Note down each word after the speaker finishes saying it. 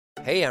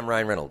Hey, I'm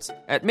Ryan Reynolds.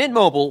 At Mint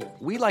Mobile,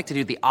 we like to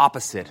do the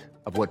opposite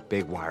of what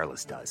Big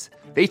Wireless does.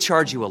 They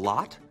charge you a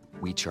lot,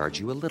 we charge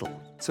you a little.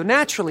 So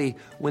naturally,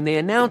 when they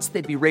announced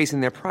they'd be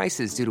raising their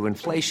prices due to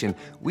inflation,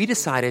 we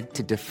decided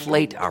to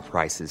deflate our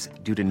prices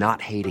due to not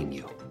hating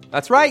you.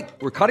 That's right.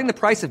 We're cutting the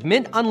price of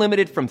Mint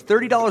Unlimited from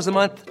 $30 a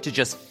month to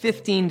just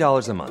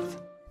 $15 a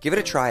month. Give it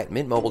a try at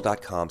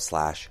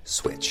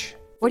mintmobile.com/switch.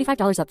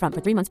 $45 up front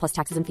for 3 months plus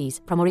taxes and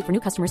fees. Promo rate for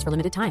new customers for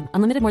limited time.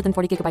 Unlimited more than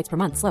 40 gigabytes per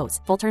month slows.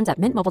 Full terms at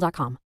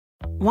mintmobile.com.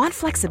 Want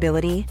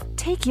flexibility?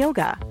 Take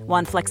yoga.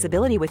 Want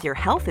flexibility with your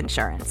health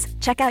insurance?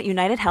 Check out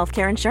United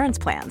Healthcare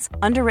Insurance Plans.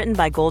 Underwritten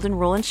by Golden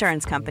Rule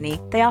Insurance Company,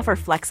 they offer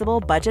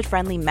flexible,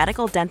 budget-friendly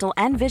medical, dental,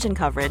 and vision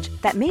coverage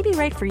that may be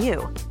right for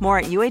you. More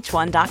at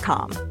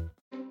uh1.com.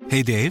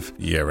 Hey, Dave.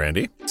 Yeah,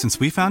 Randy. Since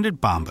we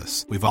founded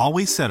Bombas, we've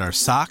always said our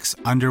socks,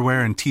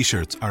 underwear, and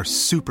T-shirts are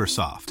super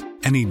soft.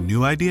 Any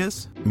new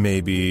ideas?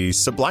 Maybe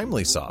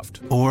sublimely soft.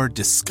 Or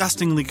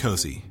disgustingly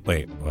cozy.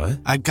 Wait, what?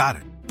 I got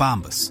it.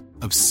 Bombas.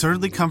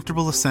 Absurdly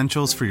comfortable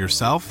essentials for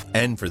yourself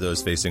and for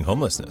those facing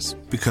homelessness.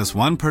 Because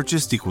one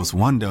purchased equals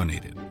one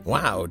donated.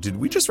 Wow, did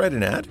we just write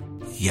an ad?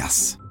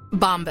 Yes.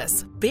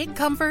 Bombas. Big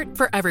comfort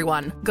for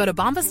everyone. Go to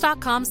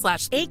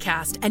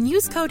bombas.com/ACAST and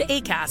use code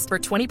ACAST for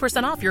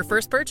 20% off your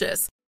first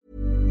purchase.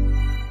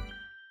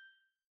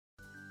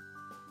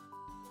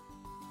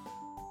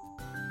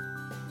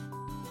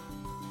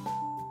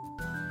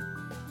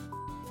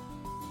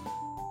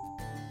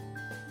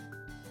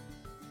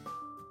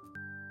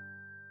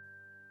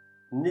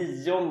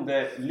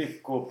 Nionde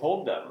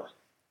Lyckopodden.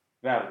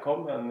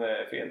 Välkommen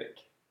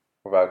Fredrik.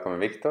 Och välkommen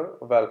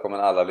Viktor och välkommen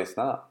alla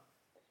lyssnarna.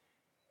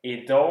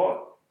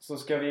 Idag så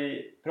ska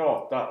vi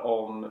prata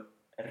om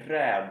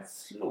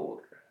rädslor.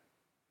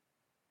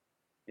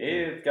 Det är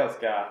ju ett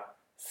ganska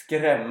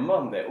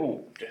skrämmande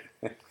ord.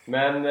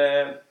 Men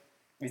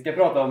vi ska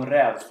prata om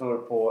rädslor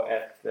på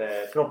ett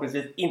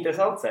förhoppningsvis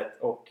intressant sätt.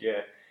 Och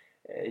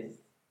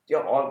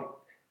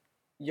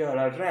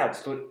göra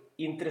rädslor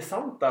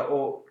intressanta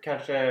och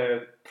kanske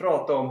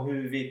prata om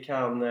hur vi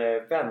kan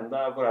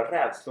vända våra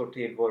rädslor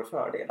till vår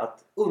fördel.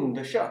 Att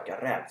undersöka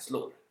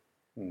rädslor.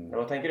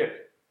 Vad tänker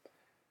du?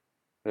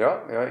 Ja,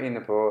 jag är inne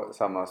på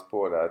samma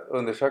spår där. Att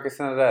undersöka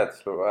sina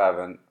rädslor och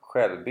även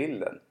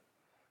självbilden.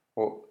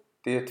 Och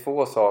det är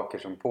två saker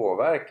som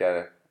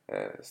påverkar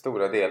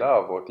stora delar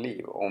av vårt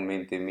liv om vi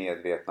inte är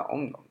medvetna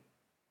om dem.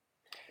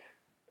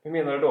 Hur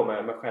menar du då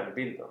med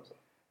självbilden?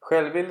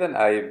 Självbilden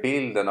är ju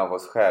bilden av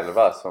oss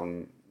själva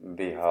som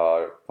vi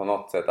har på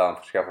något sätt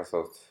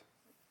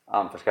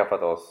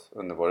anförskaffat oss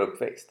under vår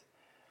uppväxt.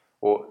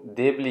 Och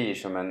det blir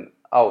som en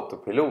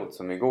autopilot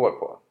som vi går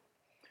på.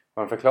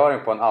 Och en förklaring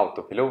på en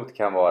autopilot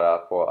kan vara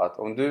på att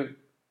om du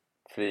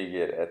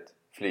flyger ett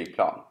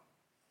flygplan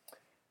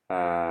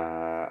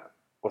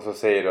och så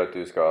säger du att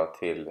du ska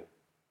till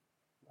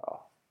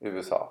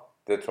USA,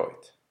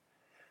 Detroit.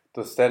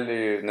 Då ställer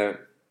ju när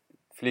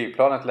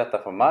flygplanet lättar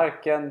från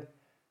marken,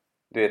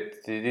 det är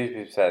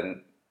typ så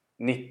här,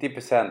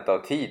 90% av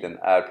tiden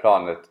är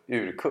planet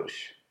ur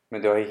kurs.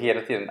 Men du har ju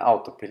hela tiden en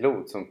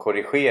autopilot som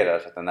korrigerar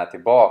så att den är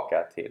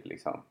tillbaka till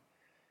liksom,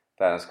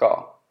 där den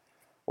ska.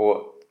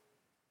 Och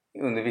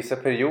under vissa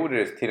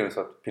perioder till och med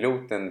så att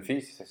piloten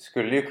fysiskt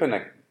skulle ju kunna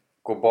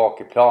gå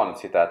bak i planet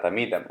och sitta och äta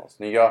middag med oss.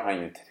 Nu gör han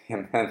ju inte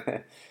det, men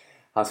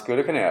han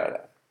skulle kunna göra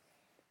det.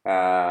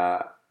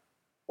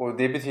 Och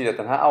det betyder att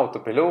den här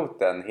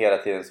autopiloten hela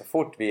tiden, så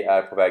fort vi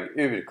är på väg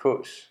ur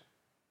kurs,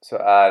 så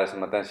är det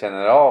som att den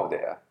känner av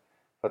det.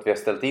 För att vi har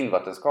ställt in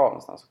vart den ska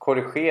någonstans. Så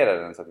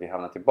korrigerar den så att vi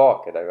hamnar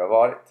tillbaka där vi har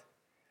varit.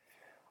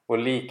 Och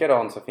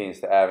likadant så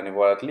finns det även i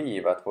vårt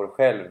liv att vår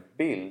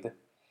självbild,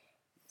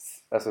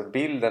 alltså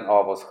bilden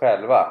av oss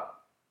själva,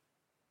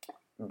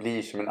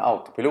 blir som en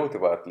autopilot i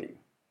vårt liv.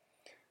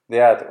 Det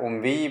är att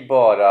om vi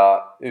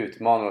bara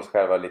utmanar oss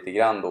själva lite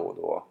grann då och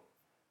då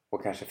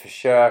och kanske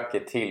försöker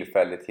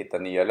tillfälligt hitta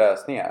nya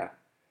lösningar,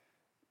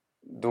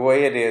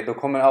 då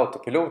kommer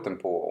autopiloten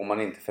på, om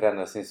man inte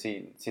förändrar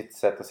sitt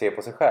sätt att se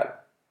på sig själv.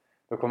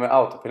 Då kommer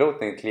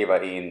autopiloten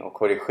kliva in och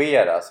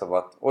korrigera som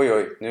att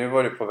oj, nu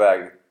var du på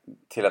väg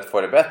till att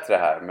få det bättre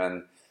här,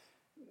 men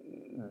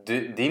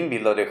din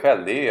bild av dig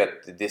själv, det är ju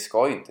att det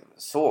ska inte vara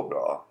så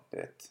bra.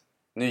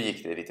 Nu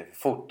gick det lite för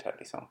fort här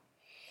liksom.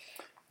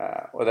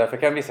 Och därför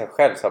kan vissa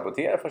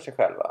självsabotera för sig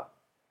själva.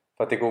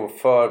 För att det går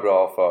för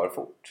bra och för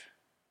fort.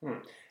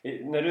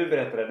 När du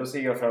berättar det, då ser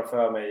jag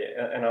framför mig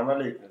en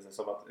annan liknelse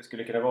som att det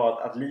skulle kunna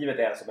vara att livet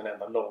är som en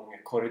enda lång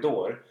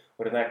korridor.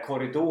 Och den här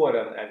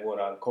korridoren är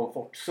våran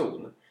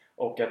komfortzon.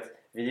 Och att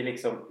vi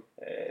liksom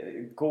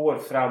går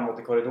framåt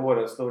i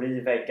korridoren, slår i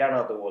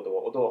väggarna då och då.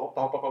 Och då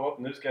hopp,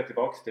 nu ska jag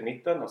tillbaka till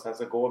mitten. Och sen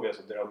så går vi och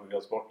så drömmer vi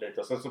oss bort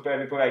lite. Och sen så är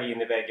vi på väg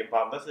in i väggen på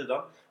andra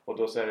sidan. Och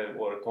då så är det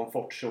vår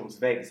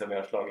komfortzonsvägg som vi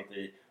har slagit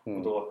i.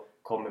 Och då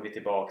kommer vi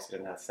tillbaka till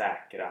den här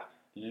säkra,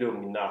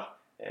 lugna,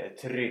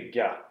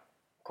 trygga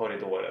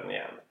korridoren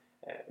igen.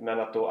 Men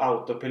att då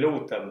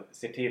autopiloten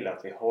ser till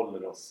att vi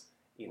håller oss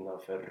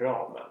innanför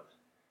ramen.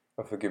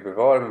 Varför Gud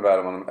bevara mig väl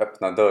om man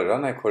öppnar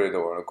dörrarna i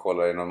korridoren och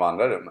kollar in de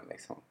andra rummen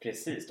liksom.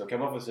 Precis, då kan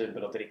man få syn på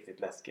något riktigt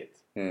läskigt.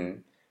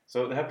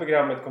 Så det här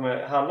programmet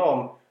kommer handla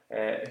om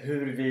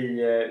hur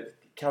vi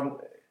kan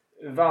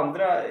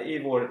vandra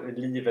i vår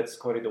livets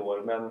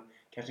korridor, men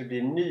kanske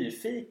bli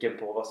nyfiken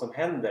på vad som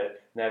händer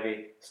när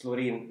vi slår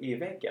in i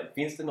väggen.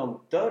 Finns det någon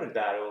dörr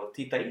där att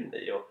titta in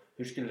i, och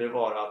hur skulle det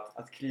vara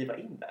att kliva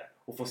in där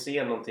och få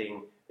se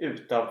någonting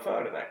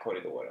utanför den här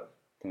korridoren?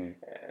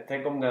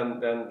 Tänk om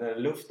den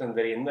luften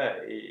där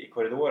inne i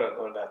korridoren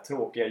och det där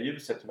tråkiga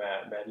ljuset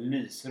med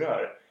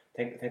lysrör.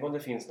 Tänk om det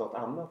finns något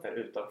annat där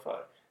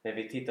utanför. När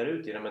vi tittar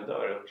ut genom en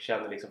dörr och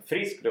känner liksom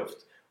frisk luft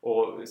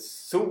och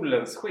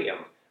solens sken.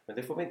 Men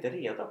det får vi inte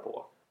reda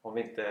på om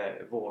vi inte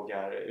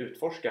vågar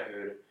utforska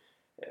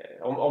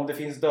om det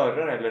finns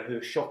dörrar, eller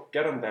hur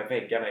tjocka de där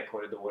väggarna i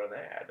korridoren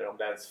är. Eller om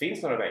det ens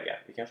finns några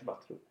väggar. Vi kanske bara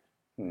tror.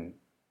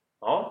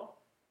 Ja.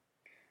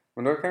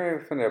 Men då kan vi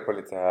fundera på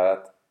lite här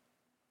att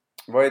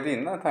vad är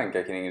dina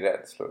tankar kring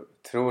rädslor?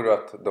 Tror du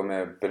att de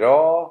är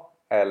bra,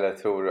 eller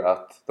tror du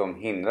att de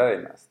hindrar dig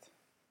mest?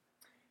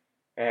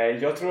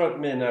 Jag tror att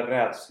mina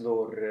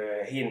rädslor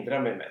hindrar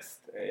mig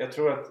mest. Jag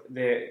tror att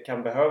det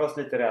kan behövas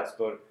lite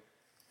rädslor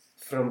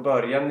från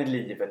början i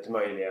livet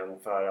möjligen,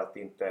 för att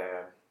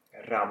inte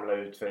ramla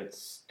ut för ett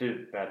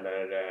stup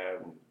eller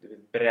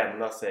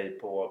bränna sig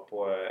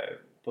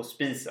på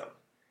spisen.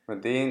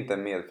 Men det är inte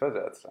en medfödd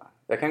rädsla.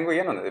 Jag kan gå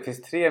igenom det. Det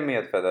finns 3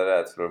 medfödda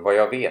rädslor, vad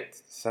jag vet.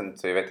 Sen,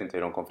 så jag vet inte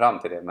hur de kom fram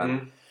till det.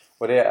 Men,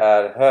 och det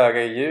är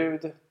höga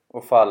ljud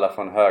och falla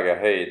från höga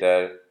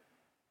höjder.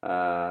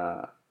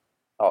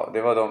 Ja,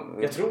 det var de.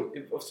 Jag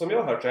tror, som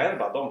jag har hört, så är det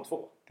bara de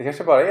 2. Det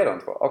kanske bara är de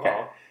 2, okej.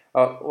 Ja.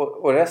 Ja,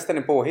 och resten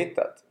är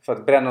påhittat. För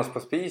att bränna oss på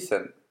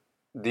spisen,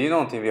 det är ju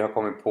någonting vi har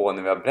kommit på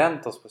när vi har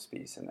bränt oss på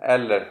spisen.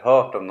 Eller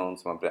hört om någon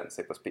som har bränt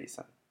sig på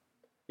spisen.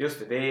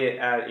 Just det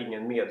är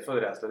ingen medfödd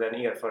rädsla. Det är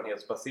en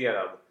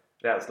erfarenhetsbaserad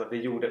rädsla. Det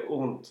gjorde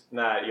ont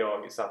när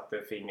jag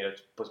satte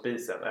fingret på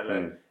spisen.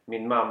 Eller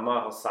min mamma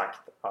har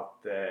sagt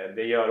att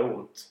det gör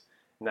ont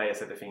när jag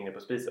sätter fingret på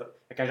spisen.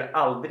 Jag kanske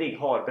aldrig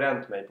har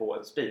bränt mig på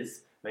en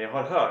spis. Men jag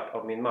har hört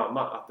av min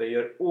mamma att det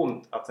gör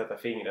ont att sätta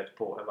fingret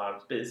på en varm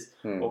spis.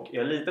 Och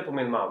jag litar på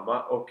min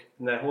mamma. Och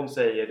när hon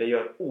säger det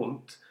gör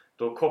ont,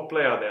 då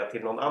kopplar jag det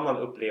till någon annan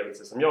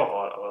upplevelse som jag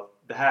har. Av att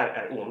det här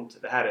är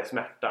ont, det här är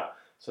smärta.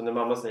 Så när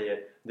mamma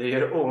säger det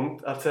gör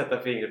ont att sätta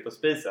fingret på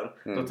spisen,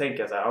 då tänker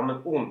jag så här, ja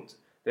men ont,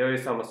 det är ju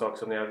samma sak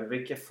som när jag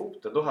vrickade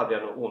foten, då hade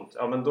jag nog ont.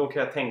 Ja men då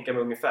kan jag tänka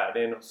mig ungefär,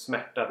 det är nog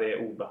smärta, det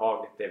är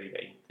obehagligt, det vill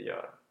jag inte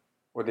göra.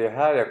 Och det är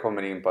här jag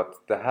kommer in på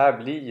att det här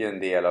blir ju en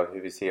del av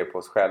hur vi ser på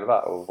oss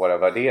själva och våra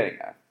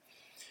värderingar.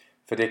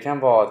 För det kan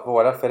vara att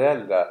våra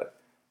föräldrar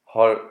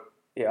har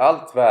i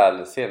allt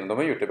välseende, de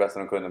har gjort det bästa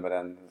de kunde med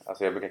den,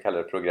 alltså jag brukar kalla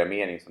det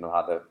programmering som de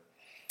hade.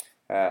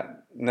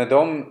 När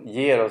de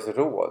ger oss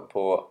råd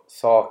på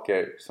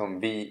saker som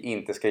vi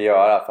inte ska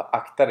göra, för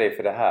akta dig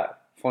för det här.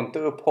 Få inte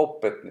upp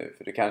hoppet nu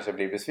för du kanske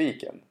blir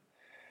besviken.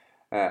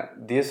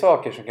 Det är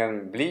saker som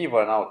kan bli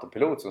vår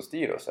autopilot som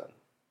styr oss sen.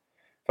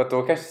 För att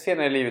då kanske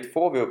senare i livet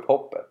får vi upp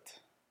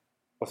hoppet.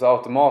 Och så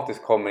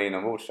automatiskt kommer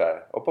inombords så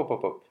här.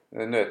 Upp.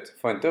 Nu,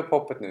 få inte upp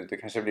hoppet nu, du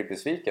kanske blir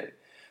besviken.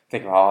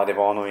 Tänker man, det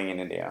var nog ingen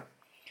idé.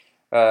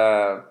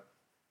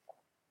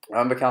 Jag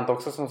har en bekant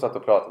också som satt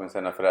och pratade med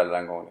sina föräldrar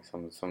en gång.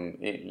 Liksom, som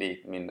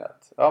i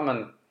minnet. Ja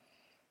men,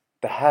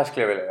 det här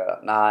skulle jag vilja göra.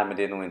 Nej men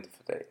det är nog inte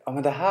för dig. Ja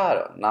men det här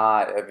då?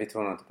 Nej, vi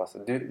tror nog inte passar.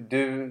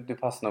 Du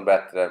passar nog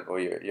bättre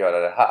att göra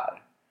det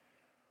här.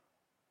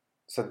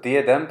 Så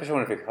det den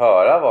personen fick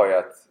höra var ju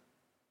att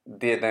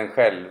det den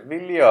själv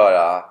vill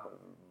göra,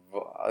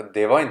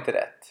 det var inte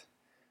rätt.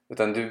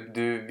 Utan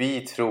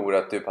vi tror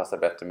att du passar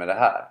bättre med det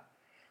här.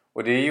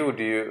 Och det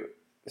gjorde ju,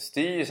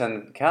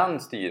 styrelsen kan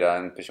styra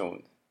en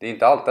person. Det är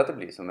inte alltid att det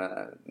blir så, men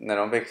när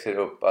de växer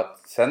upp, att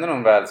sen när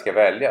de väl ska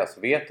välja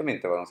så vet de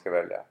inte vad de ska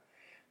välja.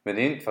 Men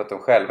det är inte för att de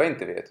själva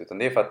inte vet, utan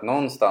det är för att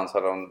någonstans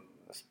har de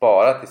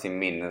sparat i sin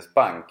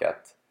minnesbank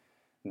att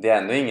det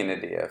är ändå ingen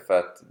idé, för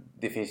att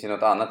det finns ju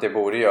något annat jag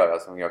borde göra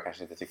som jag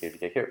kanske inte tycker är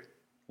lika kul.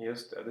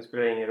 Just det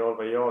spelar ingen roll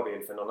vad jag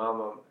vill, för någon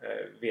annan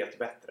vet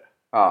bättre.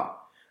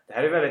 Ja. Det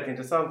här är väldigt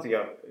intressant tycker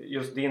jag.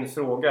 Just din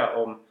fråga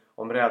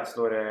om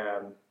rädslor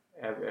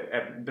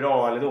är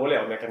bra eller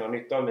dåliga, om jag kan ha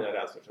nytta av mina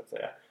rädslor så att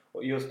säga.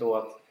 Och just då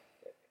att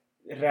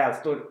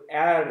rädslor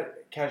är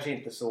kanske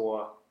inte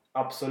så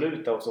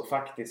absoluta och så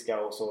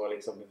faktiska och så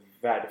liksom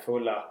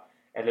värdefulla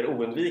eller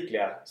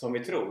oundvikliga som vi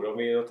tror. Om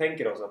vi då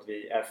tänker oss att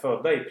vi är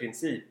födda i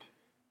princip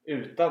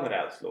utan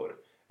rädslor,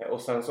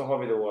 och sen så har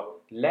vi då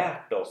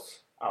lärt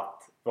oss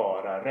att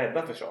vara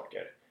rädda för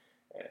saker.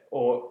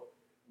 Och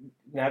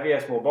när vi är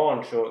små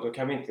barn så då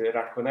kan vi inte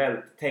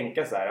rationellt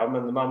tänka så här, ja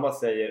men mamma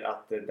säger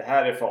att det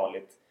här är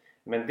farligt,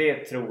 men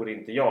det tror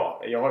inte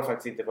jag. Jag har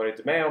faktiskt inte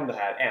varit med om det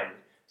här än,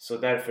 så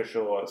därför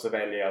så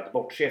väljer jag att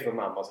bortse från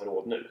mammas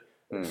råd nu.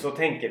 Så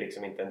tänker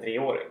liksom inte en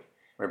 3-åring.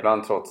 Och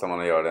ibland trots att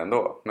man gör det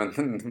ändå. Men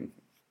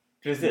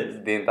precis.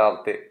 Det är inte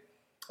alltid.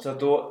 Så att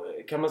då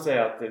kan man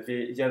säga att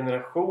vi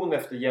generation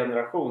efter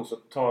generation så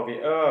tar vi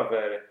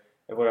över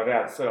våra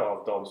rädslor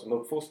av de som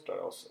uppfostrar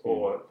oss.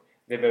 Och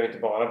det behöver inte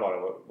bara vara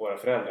våra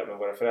föräldrar, men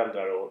våra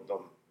föräldrar och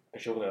de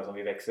personerna som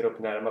vi växer upp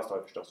närmast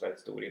har förstås väldigt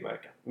stor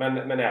inverkan.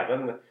 Men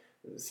även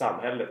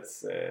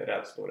samhällets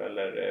rädslor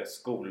eller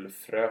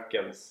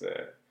skolfrökens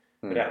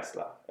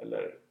rädsla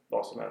eller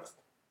vad som helst.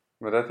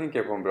 Men där tänker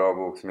jag på en bra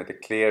bok som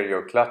heter Clear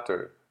Your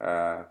Clutter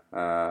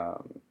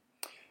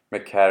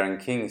med Karen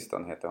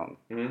Kingston heter hon.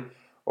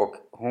 Och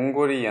hon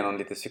går igenom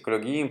lite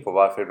psykologin på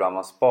varför ibland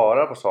man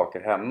sparar på saker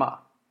hemma.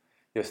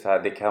 Just det här,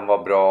 det kan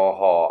vara bra att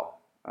ha,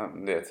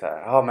 det är så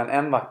här, ja men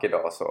en vacker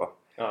dag så.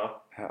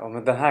 Ja,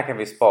 men den här kan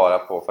vi spara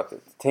på för att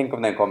tänk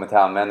om den kommer till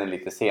användning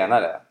lite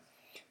senare.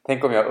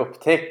 Tänk om jag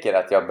upptäcker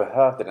att jag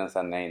behövde den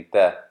sen när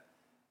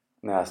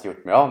jag har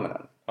gjort mig av med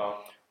den.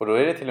 Ja. Och då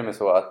är det till och med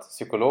så att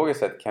psykologiskt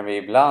sett kan vi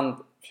ibland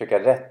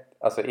försöka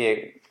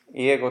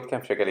egot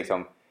kan försöka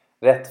liksom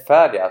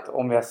rättfärdiga att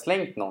om vi har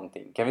slängt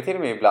någonting kan vi till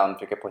och med ibland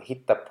försöka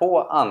hitta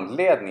på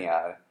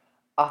anledningar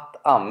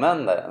att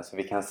använda den så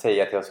vi kan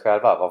säga till oss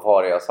själva vad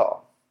var det jag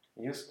sa.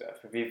 Just det,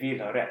 för vi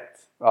vill ha rätt.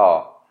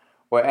 Ja,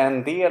 och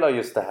en del av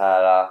just det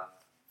här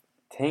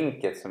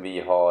tänket som vi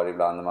har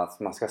ibland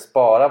när man ska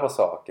spara på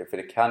saker för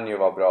det kan ju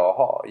vara bra att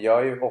ha. Jag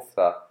är ju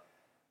ofta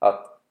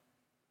att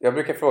jag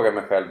brukar fråga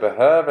mig själv,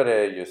 behöver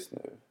det just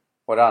nu?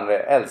 Och det andra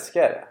är,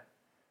 älskar det?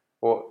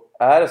 Och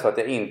är det så att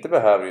jag inte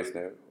behöver just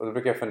nu? Och då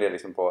brukar jag fundera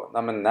liksom på,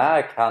 men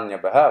när kan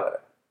jag behöva det?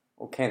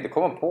 Och kan jag inte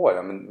komma på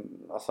det? Men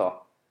alltså,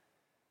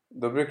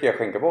 då brukar jag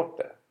skänka bort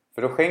det.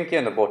 För då skänker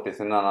jag ändå bort det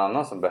till någon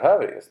annan som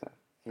behöver det just nu.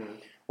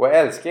 Och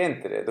älskar jag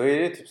inte det, då är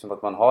det typ som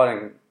att man har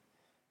en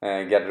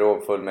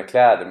garderob full med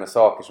kläder med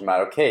saker som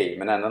är okej.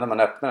 Men ändå när man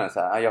öppnar den så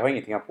här, jag har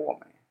ingenting att på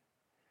mig.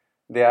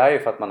 Det är ju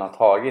för att man har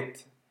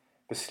tagit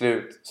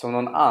beslut som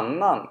någon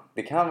annan.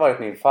 Det kan ha varit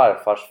min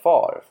farfars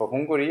far. För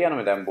hon går igenom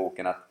i den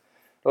boken att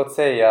låt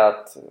säga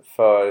att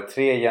för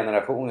 3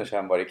 generationer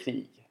sedan var det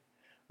krig.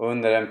 Och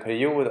under en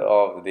period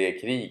av det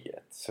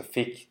kriget så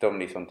fick de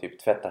liksom typ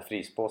tvätta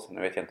fryspåsen.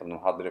 Nu vet jag inte om de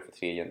hade det för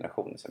 3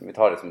 generationer sedan. Vi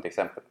tar det som ett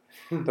exempel.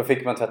 Då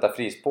fick man tvätta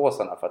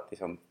fryspåsarna för att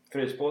liksom...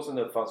 Fryspåsen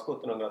uppfanns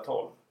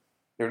 1712.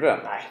 Gjorde den?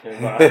 Nej, nu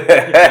bara...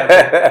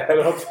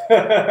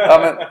 Ja,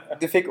 men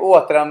du fick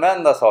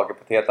återanvända saker på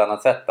ett helt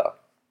annat sätt då.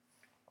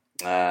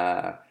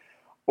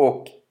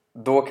 Och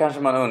då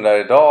kanske man undrar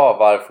idag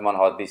varför man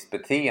har ett visst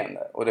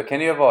beteende. Och det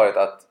kan ju ha varit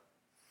att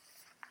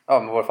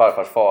vår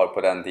farfars far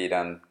på den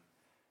tiden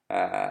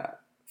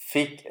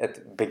fick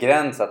ett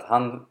begränsat...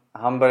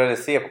 Han började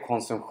se på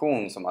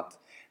konsumtion som att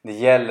det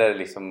gäller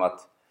liksom att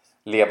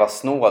leva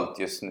snålt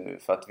just nu.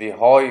 För att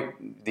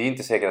det är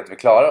inte säkert att vi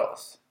klarar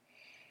oss.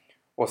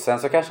 Och sen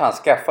så kanske han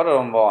skaffade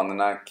de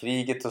vanorna,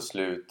 kriget tog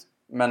slut.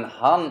 Men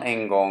han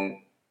en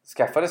gång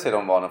skaffade sig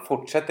de vanorna,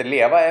 fortsätter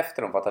leva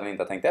efter dem för att han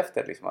inte har tänkt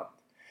efter. Liksom att,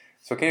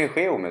 så kan ju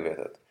ske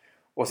omedvetet.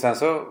 Och sen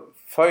så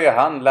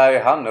lär ju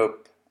han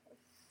upp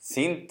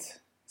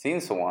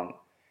sin son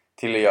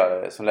till att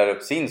göra det, som lär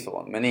upp sin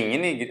son.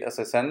 Men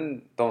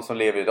sen de som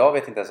lever idag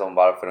vet inte ens om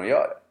varför de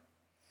gör det.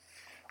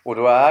 Och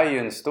då är ju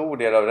en stor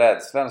del av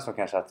rädslan som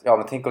kanske att,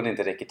 men tänk om det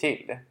inte räcker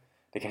till.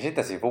 Det kanske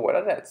inte ens är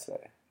våra rädslor.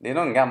 Det är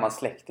någon gammal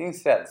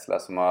släktings rädsla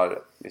som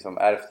har liksom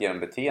ärvt genom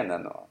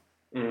beteenden.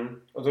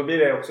 Och då blir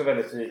det också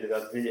väldigt tydligt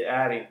att vi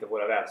är inte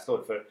våra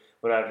rädslor. För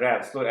våra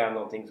rädslor är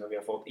någonting som vi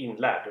har fått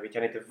inlärt. Och vi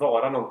kan inte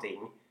vara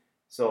någonting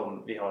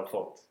som vi har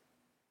fått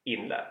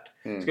inlärt.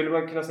 Skulle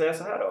man kunna säga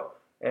så här då?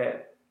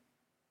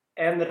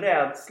 En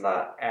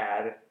rädsla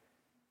är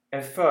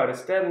en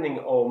föreställning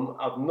om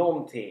att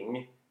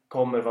någonting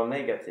kommer vara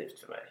negativt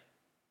för mig.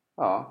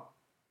 Ja.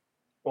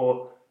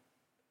 Och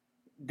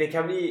det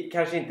kan vi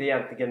kanske inte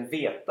egentligen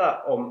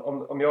veta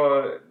om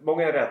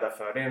många är rädda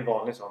för, det är en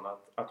vanlig sån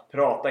att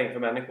prata inför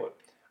människor.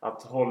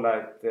 Att hålla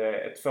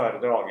ett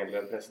föredrag eller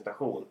en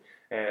presentation.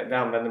 Det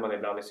använder man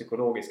ibland i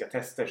psykologiska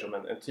tester som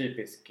en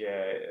typisk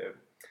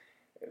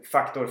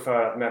faktor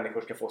för att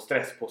människor ska få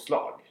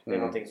stresspåslag. Det är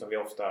någonting som vi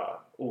ofta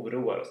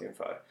oroar oss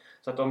inför.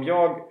 Så att om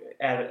jag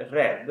är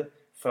rädd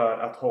för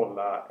att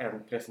hålla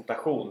en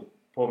presentation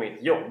på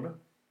mitt jobb,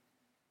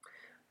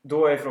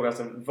 då är frågan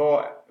så,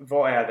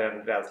 vad är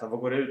den rädslan? Vad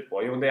går det ut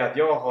på? Jo, det är att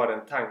jag har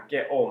en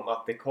tanke om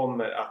att det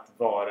kommer att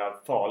vara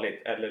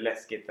farligt eller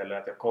läskigt eller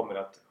att jag kommer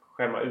att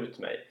skämma ut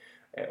mig.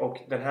 Och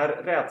den här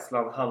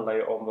rädslan handlar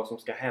ju om vad som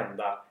ska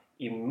hända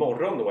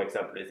imorgon då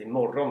exempelvis.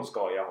 Imorgon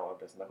ska jag ha en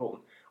presentation.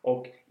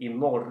 Och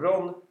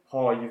imorgon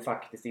har ju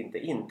faktiskt inte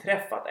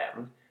inträffat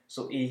än.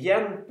 Så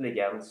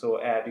egentligen så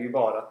är det ju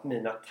bara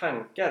mina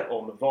tankar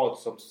om vad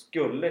som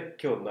skulle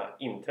kunna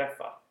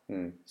inträffa.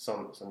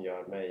 Som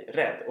gör mig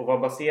rädd. Och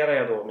vad baserar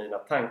jag då mina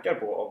tankar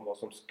på om vad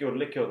som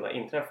skulle kunna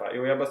inträffa?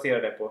 Jo, jag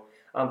baserar det på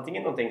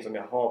antingen någonting som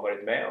jag har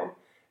varit med om.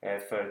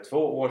 För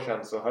 2 år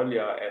sedan så höll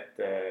jag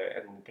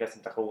en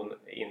presentation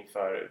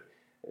inför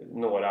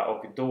några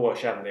och då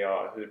kände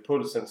jag hur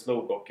pulsen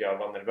slog och jag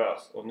var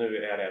nervös. Och nu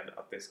är jag rädd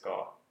att det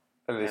ska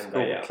Eller i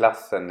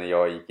skolklassen när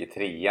jag gick i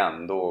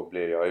 3:an, då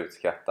blev jag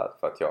utskrattad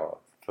för att jag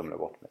fumlade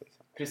bort mig.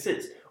 Liksom.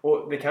 Precis.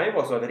 Och det kan ju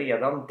vara så att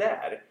redan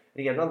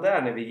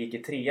där när vi gick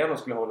i 3:an och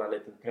skulle hålla en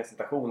liten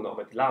presentation om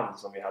ett land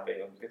som vi hade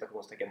i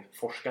citationstecken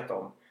forskat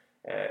om.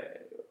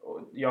 Och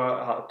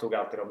jag tog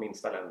alltid de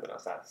minsta länderna,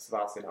 så här,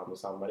 Swaziland och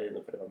San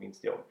Marino, för det var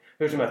minst jobb.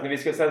 Hur som helst, när vi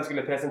sen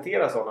skulle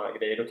presentera sådana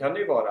grejer, då kan det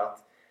ju vara att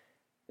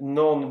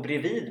någon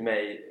bredvid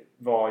mig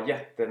var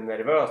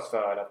jättenervös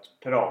för att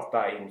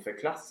prata inför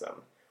klassen.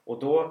 Och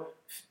då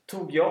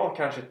tog jag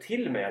kanske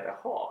till mig att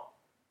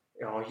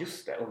ja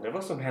just det, undrar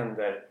vad som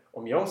händer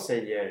om jag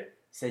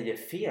säger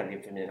fel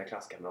inför mina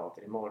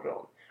klasskamrater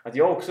imorgon. Att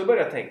jag också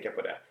börjar tänka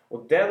på det.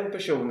 Och den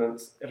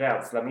personens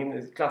rädsla,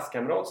 min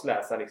klasskamrats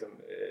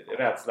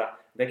rädsla,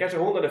 det kanske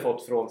hon hade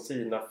fått från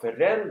sina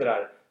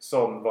föräldrar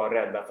som var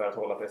rädda för att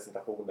hålla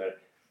presentationer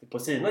på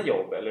sina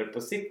jobb eller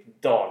på sitt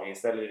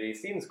dagis eller i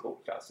sin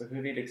skolklass. Så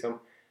hur vi liksom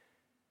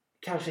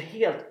kanske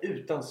helt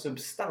utan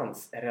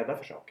substans är rädda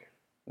för saker.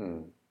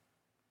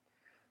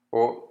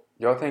 Och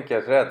jag tänker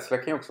att rädsla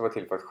kan ju också vara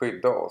till för att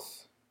skydda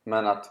oss.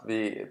 Men att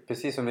vi,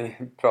 precis som vi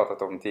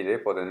pratat om tidigare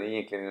på den,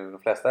 egentligen i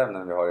de flesta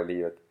ämnen vi har i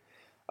livet,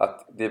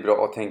 att det är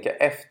bra att tänka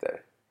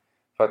efter.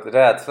 För att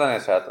rädslan är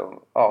så att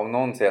om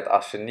någon säger att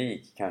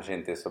arsenik kanske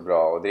inte är så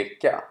bra att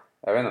dricka.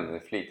 Jag vet inte om det är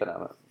flytande,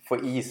 men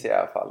få is i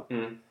alla fall.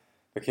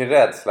 Då kan ju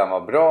rädslan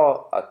vara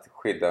bra att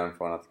skydda en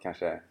från att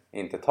kanske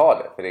inte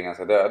ta det, för det är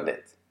ganska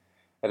dödligt.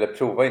 Eller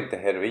prova inte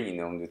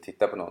heroin om du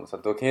tittar på någon. Så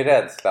då kan ju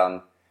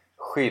rädslan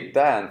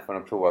skydda en från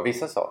att prova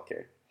vissa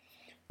saker.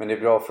 Men det är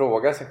bra att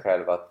fråga sig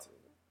själv att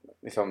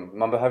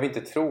man behöver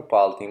inte tro på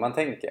allting man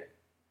tänker.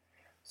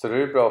 Så då är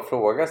det bra att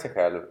fråga sig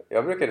själv.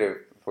 Jag brukar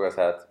fråga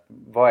så här att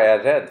vad är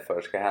jag rädd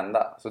för ska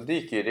hända? Så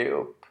dyker ju det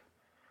upp.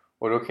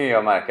 Och då kan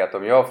jag märka att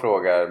om jag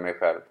frågar mig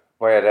själv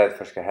vad är jag rädd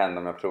för ska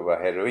hända om jag provar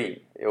heroin?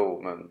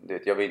 Jo, men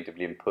jag vill inte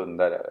bli en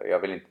pundare. Jag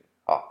vill inte,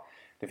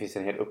 det finns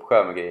en hel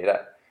uppsjö med grejer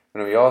där.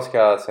 Men om jag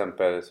ska till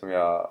exempel, som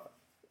jag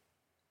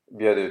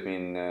bjöd ut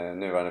min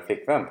nuvarande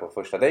flickvän på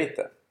första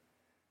dejten,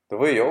 då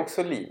var jag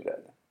också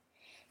livrädd.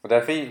 Och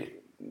därför,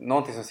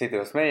 någonting som sitter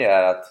hos mig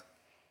är att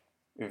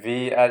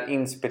vi är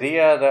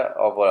inspirerade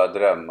av våra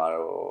drömmar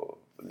och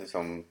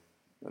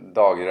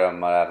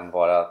dagdrömmar, även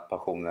våra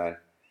passioner,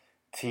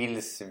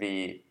 tills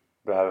vi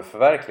behöver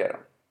förverkliga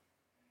dem.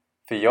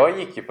 För jag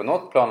gick ju på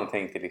något plan och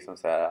tänkte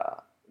så här,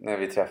 när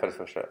vi träffades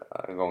första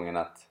gången,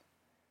 att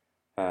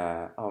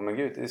men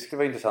gud, det skulle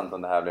vara intressant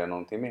om det här blev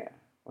någonting mer.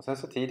 Och sen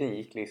så tiden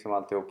gick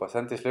alltihopa.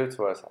 Sen till slut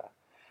så var det så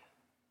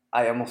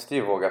här, jag måste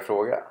ju våga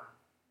fråga.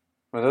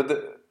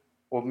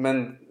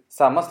 Men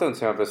samma stund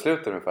som jag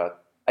beslutade mig för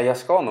att jag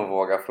ska nog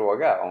våga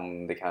fråga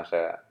om det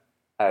kanske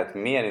är ett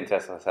mer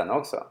intresse sen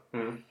också.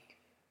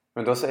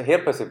 Men då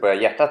helt plötsligt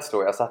började hjärtat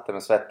slå. Jag satt där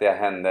med svettiga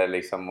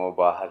händer och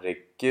bara,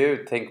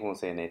 herregud, tänk om hon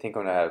säger nej, tänk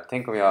om det här,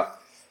 tänk om jag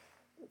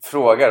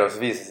frågar och så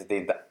visar sig att det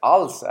inte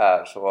alls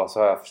är så. Så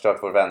har jag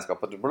förstört vår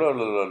vänskap och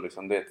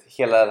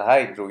hela det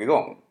här drog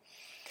igång.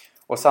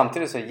 Och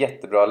samtidigt så är det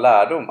jättebra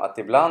lärdom att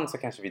ibland så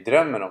kanske vi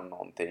drömmer om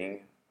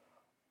någonting,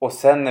 och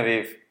sen när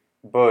vi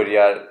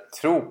börjar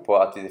tro på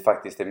att det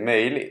faktiskt är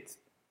möjligt,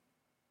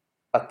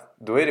 att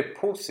då är det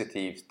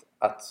positivt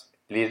att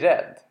bli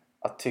rädd,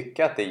 att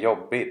tycka att det är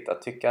jobbigt,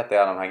 att tycka att det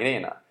är de här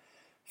grejerna.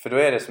 För då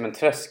är det som en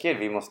tröskel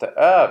vi måste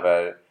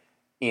över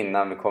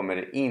innan vi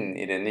kommer in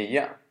i det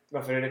nya.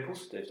 Varför är det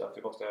positivt att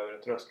vi måste över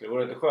en tröskel?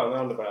 Vore det inte skönare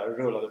om det bara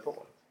rullade på?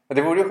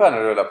 Det vore ju skönare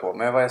att rulla på,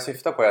 men vad jag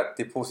syftar på är att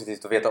det är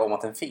positivt att veta om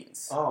att den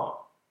finns.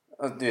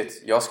 Du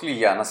vet, jag skulle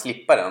gärna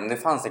slippa den. Om det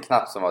fanns en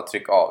knapp som var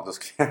tryck av, då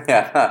skulle jag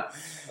gärna...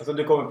 Alltså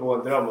du kommer på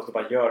en dröm och så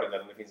bara gör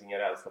den, det finns ingen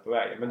rädsla på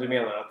vägen. Men du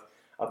menar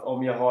att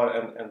om jag har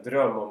en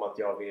dröm om att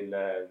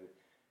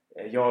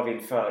jag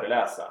vill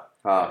föreläsa,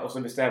 och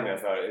så bestämmer jag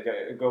för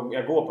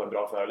jag går på en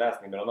bra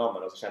föreläsning med någon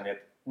annan, och så känner jag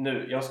att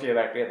nu, jag ska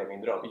göra verklighet av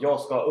min dröm. Jag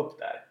ska upp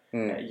där.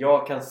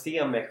 Jag kan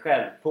se mig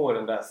själv på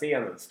den där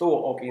scenen, stå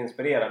och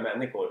inspirera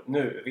människor.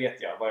 Nu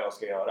vet jag vad jag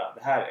ska göra.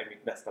 Det här är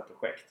mitt nästa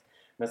projekt.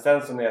 Men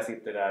sen så när jag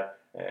sitter där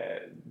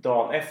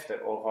dagen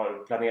efter och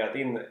har planerat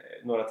in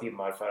några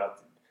timmar för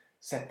att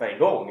sätta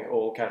igång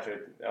och kanske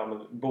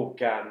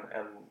boka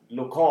en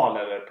lokal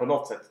eller på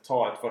något sätt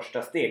ta ett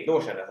första steg,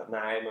 då känner jag att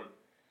nej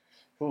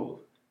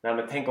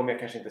men tänk om jag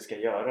kanske inte ska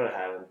göra det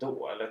här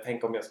ändå. Eller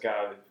tänk om jag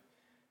ska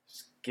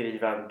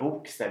skriva en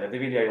bok istället, det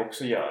vill jag ju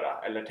också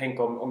göra. Eller tänk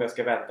om jag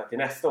ska vänta till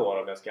nästa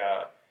år, om jag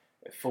ska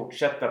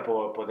fortsätta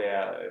på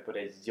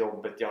det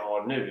jobbet jag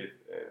har nu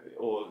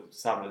och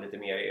samla lite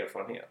mer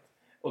erfarenhet.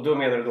 Och då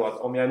menar du då att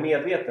om jag är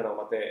medveten om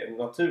att det är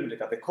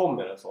naturligt att det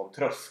kommer en sån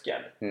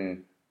tröskel,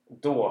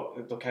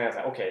 då kan jag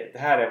säga okej, det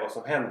här är vad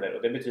som händer,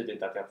 och det betyder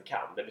inte att jag inte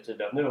kan. Det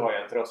betyder att nu har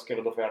jag en tröskel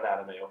och då får jag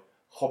lära mig att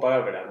hoppa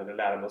över den, eller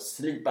lära mig att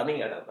slipa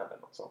ner den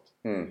eller något sånt.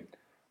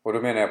 Och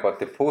då menar jag på att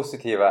det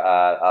positiva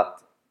är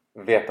att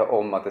veta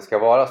om att det ska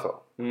vara så.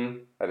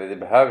 Eller det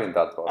behöver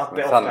inte alltid vara så. Att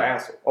det ofta är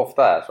så.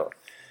 Ofta är så.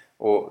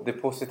 Och det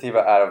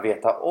positiva är att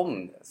veta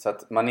om det. Så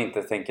att man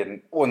inte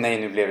tänker, åh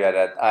nej, nu blev jag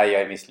rädd,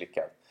 jag är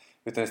misslyckad.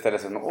 Utan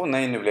istället så, åh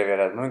nej, nu blev jag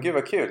rädd, men gud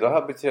vad kul.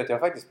 Då betyder det att jag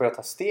faktiskt börjar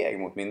ta steg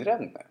mot min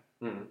dröm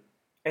nu.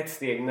 Ett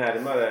steg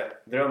närmare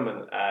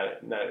drömmen är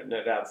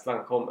när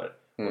rädslan kommer.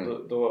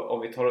 Och då,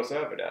 om vi tar oss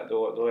över det,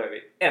 då är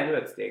vi ännu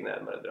ett steg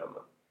närmare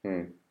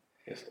drömmen.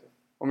 Just det.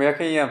 Och jag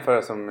kan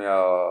jämföra som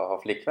jag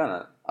har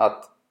flickvänner,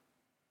 att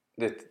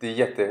det är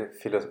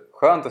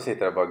jätteskönt att sitta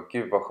där och bara,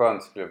 gud vad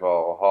skönt skulle det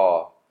vara att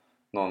ha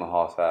någon att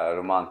ha så här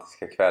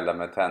romantiska kvällar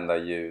med tända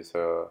ljus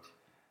och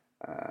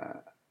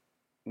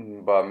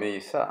bara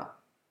mysa.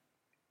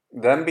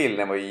 Den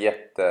bilden var ju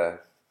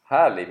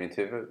jättehärlig i mitt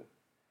huvud.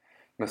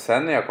 Men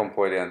sen när jag kom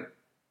på idén,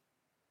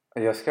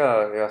 jag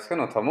ska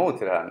nog ta emot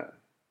till det här nu.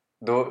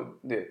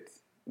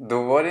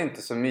 Då var det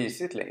inte så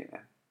mysigt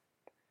längre.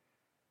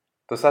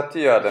 Då satt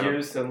jag där.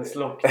 Ljusen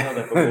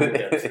slocknade på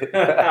bordet.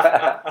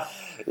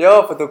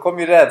 Ja, för då kom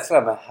ju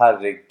rädslan. Men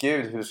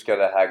herregud, hur ska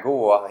det här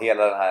gå?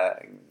 Hela den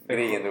här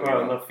grejen. Den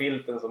sköna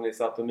filten som ni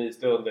satt och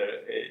myste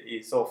under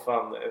i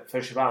soffan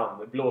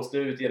försvann. Blåste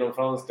ut genom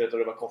fönstret och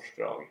det var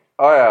korsdrag.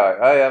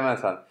 Ja,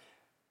 men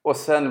och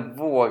sen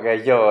våga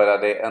göra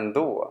det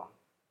ändå.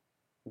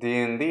 Det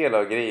är en del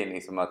av grejen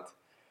liksom att...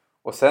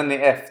 Och sen i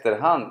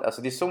efterhand,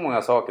 alltså det är så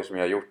många saker som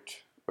jag har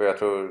gjort. Och jag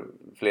tror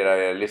flera av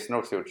er lyssnare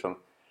också gjort som...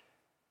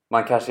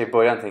 Man kanske i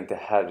början tänkte,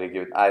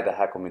 herregud, nej det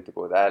här kommer inte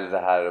gå. Eller det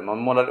här. Man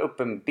målar upp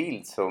en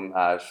bild som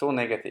är så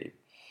negativ.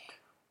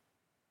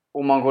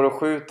 Och man går och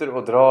skjuter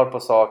och drar på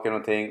saker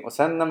och ting. Och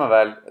sen när man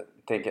väl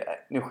tänker,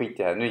 nu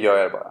skiter jag här, nu gör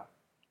jag det bara.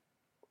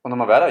 Och när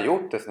man väl har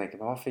gjort det så tänker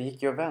man, varför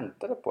gick jag och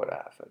väntade på det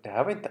här? För det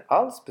här var inte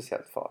alls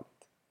speciellt farligt.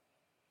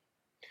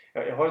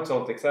 Jag har ett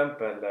sånt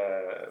exempel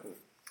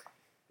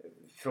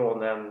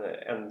från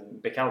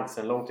en bekant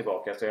sedan långt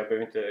tillbaka. Så jag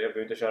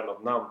behöver inte köra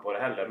något namn på det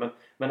heller.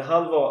 Men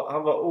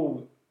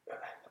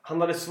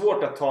han hade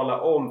svårt att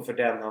tala om för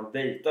den han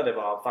dejtade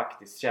vad han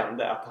faktiskt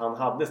kände. Att han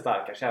hade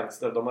starka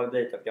känslor. De hade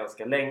dejtat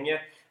ganska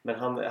länge. Men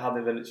han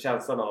hade väl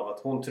känslan av att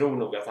hon tror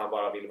nog att han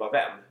bara vill vara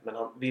vän. Men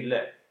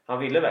han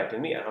ville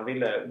verkligen mer.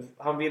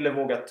 Han ville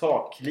våga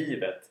ta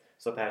klivet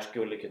så att det här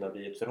skulle kunna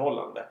bli ett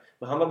förhållande.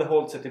 Men han hade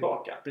hållit sig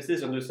tillbaka.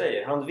 Precis som du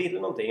säger. Han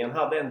ville någonting. Han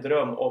hade en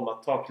dröm om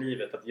att ta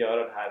klivet. Att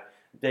göra det här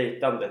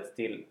dejtandet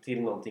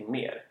till någonting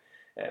mer.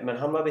 Men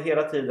han hade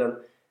hela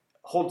tiden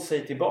hållit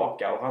sig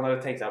tillbaka. Och han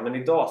hade tänkt så här, men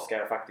idag ska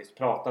jag faktiskt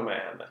prata med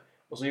henne.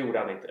 Och så gjorde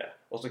han inte det.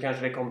 Och så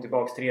kanske det kom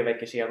tillbaks 3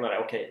 veckor senare.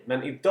 Okej,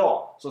 men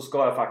idag så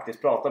ska jag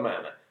faktiskt prata med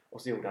henne.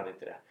 Och så gjorde han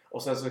inte det.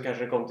 Och sen så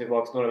kanske det kom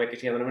tillbaks några veckor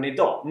senare. Men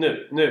idag,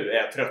 nu är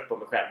jag trött på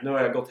mig själv. Nu har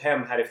jag gått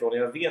hem härifrån.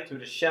 Jag vet hur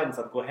det känns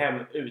att gå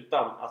hem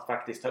utan att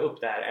faktiskt ta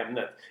upp det här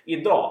ämnet.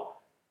 Idag,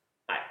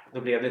 nej,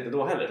 då blev det inte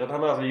då heller. Så att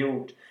han har alltså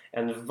gjort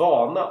en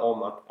vana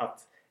om att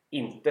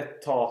inte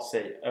ta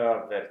sig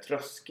över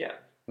tröskeln.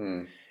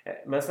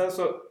 Men sen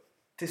så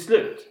till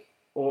slut,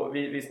 och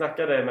vi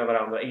snackade med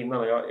varandra innan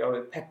och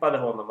jag peppade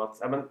honom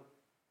att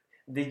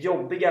det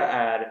jobbiga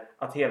är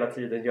att hela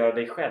tiden göra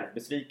dig själv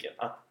besviken.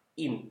 Att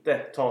inte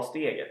ta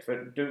steget. För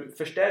du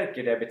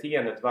förstärker det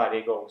beteendet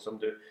varje gång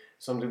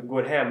som du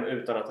går hem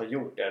utan att ha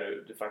gjort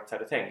det du faktiskt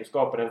hade tänkt. Du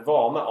skapar en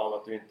vana av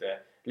att du inte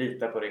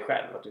litar på dig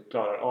själv. Att du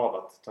klarar av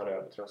att ta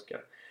över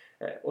tröskeln.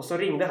 Och så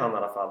ringde han i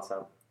alla fall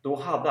sen.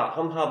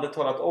 Han hade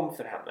talat om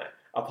för henne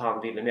att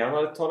han ville mer. Han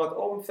hade talat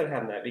om för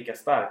henne vilka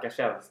starka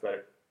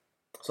känslor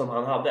som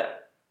han hade.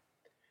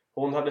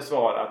 Hon hade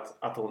svarat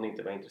att hon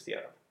inte var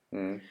intresserad.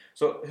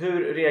 Så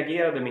hur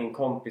reagerade min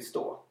kompis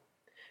då?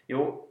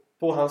 Jo,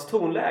 på hans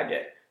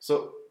tonläge. Så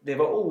det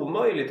var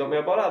omöjligt om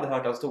jag bara hade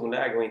hört hans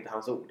tonläge och inte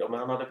hans ord. Om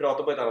han hade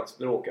pratat på ett annat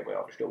språk än vad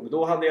jag förstod.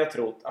 Då hade jag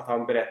trott att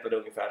han berättade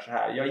ungefär så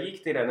här. Jag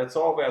gick till henne,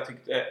 sa vad jag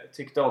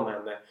tyckte om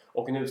henne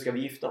och nu ska vi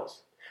gifta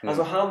oss.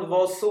 Alltså han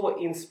var så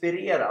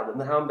inspirerad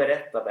när han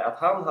berättade att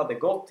han hade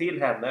gått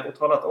till henne och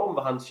talat om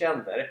vad han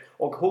känner.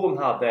 Och hon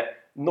hade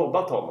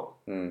nobbat honom.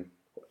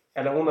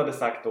 Eller hon hade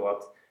sagt då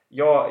att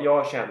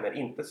jag känner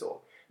inte så.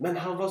 Men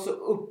han var så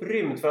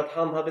upprymd för att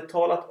han hade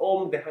talat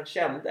om det han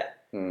kände.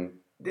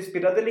 Det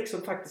spelade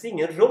liksom faktiskt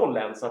ingen roll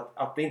ens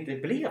att det inte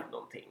blev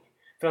någonting.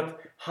 För att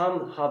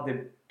han hade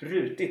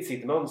brutit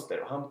sitt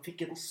mönster och han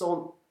fick en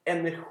sån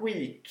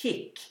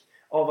energikick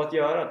av att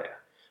göra det.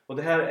 Och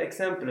det här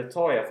exemplet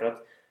tar jag för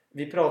att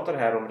vi pratar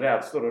här om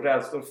rädslor och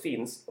rädslor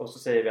finns och så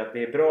säger vi att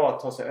det är bra att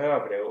ta sig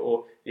över det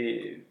och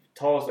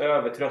ta oss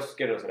över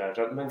tröskeln och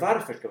sådär. Men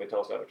varför ska vi ta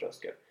oss över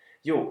tröskeln?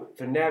 Jo,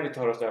 för när vi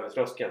tar oss över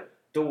tröskeln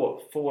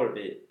då får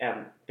vi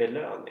en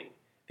belöning.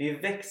 Vi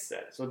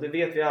växer, så det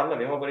vet vi alla.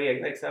 Vi har våra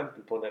egna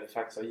exempel på när vi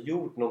faktiskt har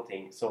gjort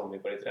någonting som vi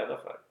varit rädda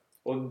för.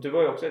 Och du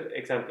var ju också ett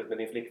exempel med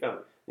din flickvän.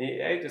 Ni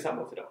är ju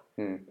tillsammans idag.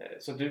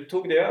 Så du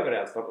tog det över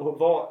rädslan. Och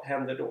vad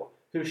händer då?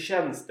 Hur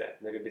känns det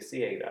när vi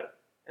besegrar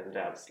en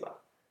rädsla?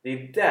 Det är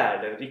där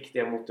den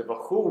riktiga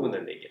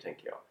motivationen ligger,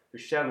 tänker jag. Hur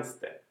känns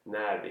det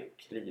när vi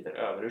kliver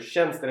över? Hur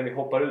känns det när vi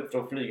hoppar ut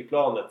från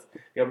flygplanet?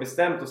 Vi har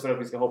bestämt oss för att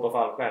vi ska hoppa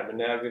fallskärm. Men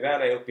när vi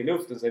väl är uppe i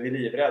luften så är vi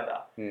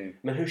livrädda.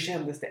 Men hur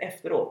kändes det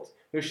efteråt?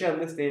 Hur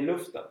kändes det i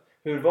luften?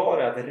 Hur var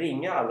det att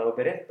ringa alla och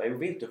berätta? Jo,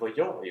 vet du vad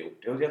jag har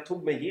gjort? Jag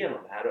tog mig igenom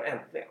det här och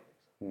äntligen.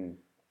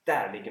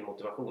 Där ligger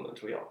motivationen,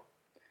 tror jag.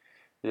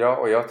 Ja,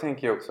 och jag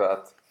tänker ju också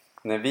att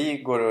när vi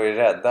går och är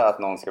rädda att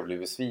någon ska bli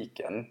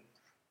besviken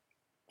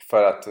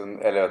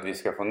eller att vi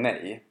ska få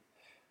nej.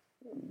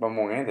 Vad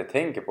många inte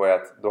tänker på är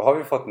att då har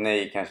vi fått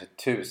nej kanske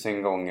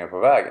 1000 gånger på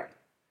vägen.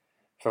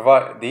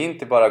 För det är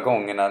inte bara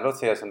gångerna, låt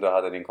säga som du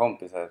hade din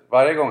kompis här.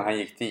 Varje gång han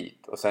gick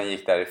dit och sen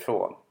gick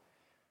därifrån.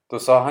 Då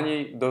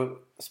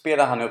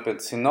spelade han upp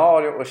ett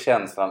scenario och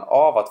känslan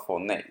av att få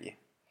nej.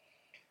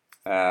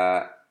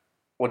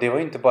 Och det var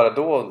inte bara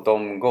då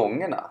de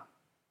gångerna.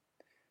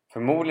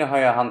 Förmodligen har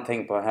han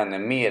tänkt på henne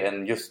mer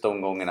än just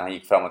de gångerna han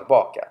gick fram och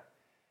tillbaka.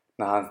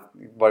 när han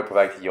varit på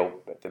väg till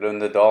jobbet eller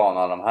under dagen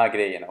och alla de här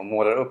grejerna och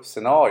målar upp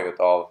scenariot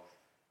av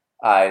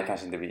det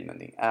kanske inte blir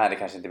någonting. Det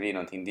kanske inte blir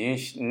någonting. Det är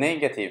ju en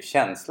negativ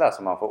känsla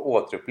som man får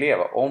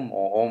återuppleva om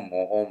och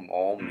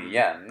om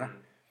igen.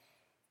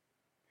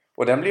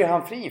 Och den blir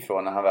han fri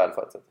från när han väl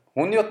fått det.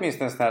 Hon är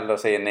åtminstone snäll och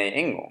säger nej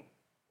en gång.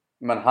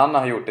 Men han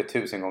har gjort det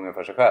 1000 gånger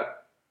för sig själv.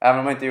 Även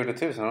om han inte gjort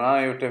det 1000. Han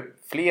har gjort det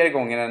fler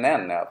gånger än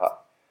en i alla fall.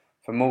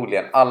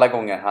 Förmodligen alla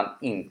gånger han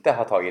inte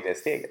har tagit det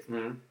steget.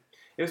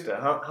 Just det,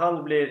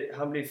 han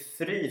blir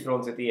fri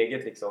från sitt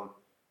eget liksom,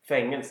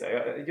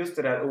 fängelse. Just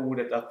det där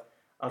ordet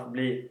att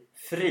bli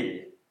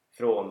fri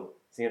från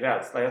sin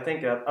rädsla. Jag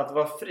tänker att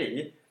vara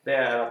fri, det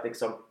är att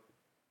liksom,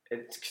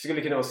 det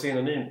skulle kunna vara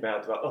synonymt med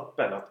att vara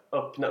öppen. Att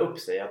öppna upp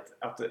sig.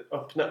 Att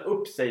öppna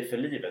upp sig för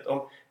livet.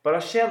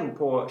 Bara känn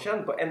på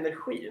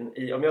energin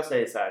i, om jag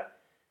säger så här,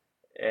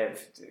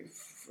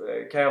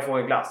 kan jag få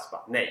en glass?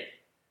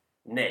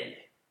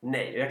 Nej.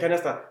 Jag kan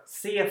nästan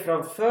se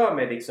framför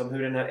mig liksom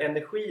hur den här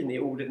energin i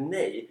ordet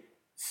nej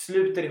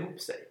sluter ihop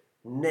sig.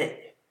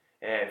 Nej.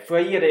 Får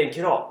jag ge dig en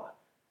kram?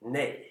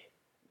 Nej.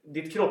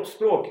 Ditt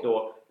kroppsspråk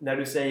då, när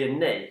du säger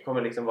nej,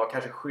 kommer liksom vara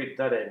kanske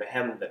skydda dig med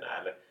händerna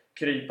eller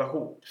krypa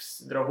ihop,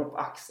 dra ihop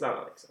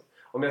axlarna liksom.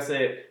 Om jag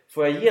säger,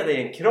 får jag ge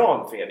dig en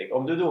kram Fredrik?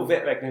 Om du då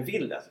verkligen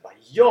vill det, så bara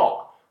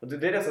ja! Och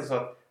det är nästan så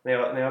att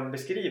när jag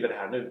beskriver det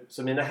här nu,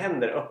 så mina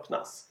händer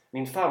öppnas.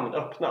 Min famn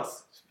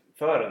öppnas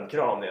för en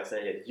kram när jag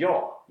säger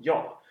ja.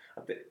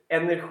 Att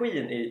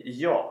energin i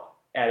ja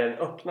är en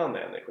öppnande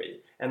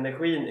energi.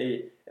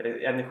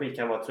 Energi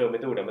kan vara ett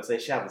trummigt ord, men säg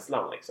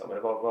känslan liksom.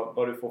 Eller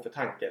vad du får för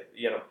tanke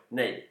genom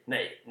nej.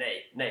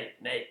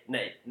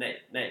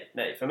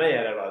 För mig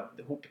är det bara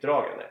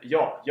hopdragande.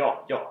 Ja.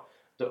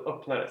 Då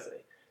öppnar det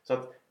sig. Så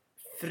att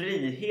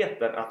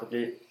friheten att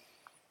bli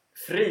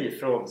fri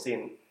från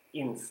sin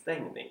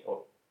instängning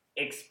och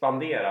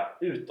expandera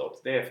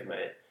utåt, det är för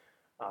mig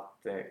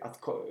att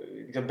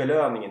liksom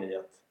belöningen i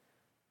att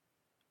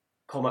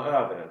komma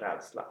över en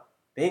rädsla.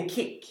 Det är en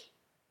kick.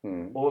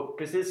 Och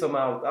precis som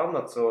med allt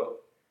annat så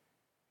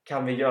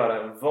kan vi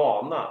göra en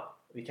vana.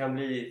 Vi kan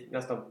bli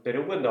nästan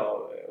beroende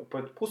av, på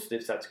ett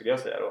positivt sätt skulle jag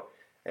säga då,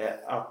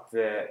 att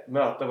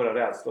möta våra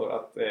rädslor,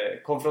 att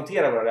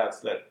konfrontera våra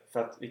rädslor, för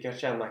att vi kan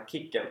känna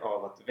kicken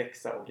av att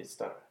växa och bli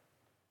större.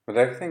 Och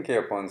där tänker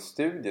jag på en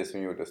studie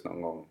som gjordes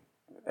någon gång.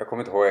 Jag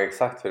kommer inte ihåg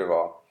exakt hur det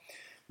var.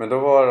 Men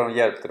då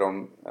hjälpte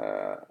de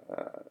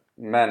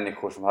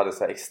människor som hade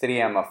så här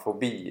extrema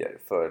fobier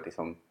för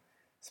liksom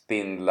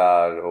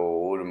spindlar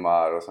och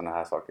ormar och sådana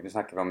här saker. Nu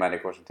snackar vi om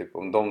människor som typ,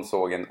 om de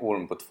såg en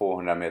orm på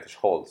 200 meters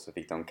håll så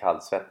fick de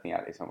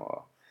kallsvettningar liksom.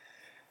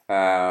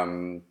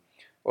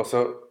 Och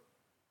så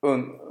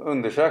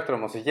undersökte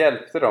de och så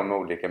hjälpte de med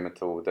olika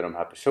metoder de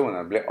här personerna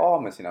att bli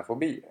av med sina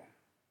fobier.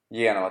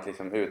 Genom att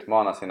liksom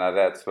utmana sina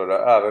rädslor och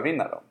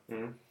övervinna dem.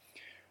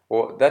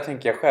 Och där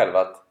tänker jag själv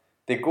att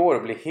det går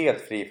att bli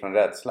helt fri från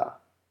rädsla.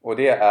 Och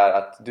det är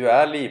att du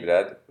är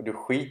livrädd och du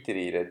skiter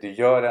i det. Du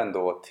gör det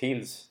ändå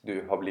tills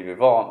du har blivit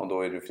van och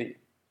då är du fri.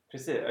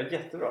 Precis,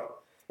 jättebra.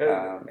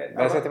 Men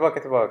jag ska tillbaka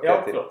till...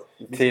 Jag blir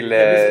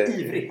så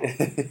ivrig.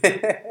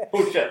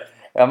 Fortsätt.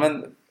 Ja,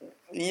 men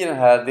i den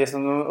här, det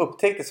som de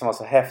upptäckte som var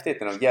så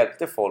häftigt när de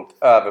hjälpte folk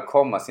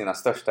överkomma sina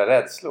största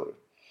rädslor.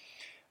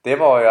 Det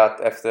var ju att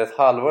efter ett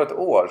halvår, ett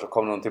år så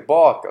kom de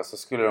tillbaka och så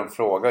skulle de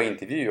fråga och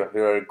intervjua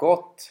hur har det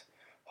gått?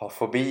 Har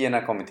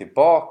fobierna kommit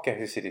tillbaka?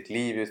 Hur ser ditt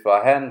liv ut? Vad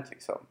har hänt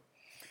liksom?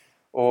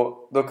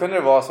 Och då kunde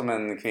det vara som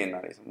en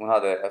kvinna liksom. Hon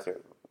hade, jag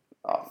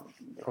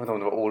kommer inte ihåg om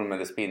det var orm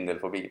eller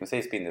spindelfobi, men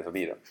säg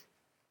spindelfobi då.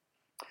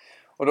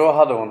 Och då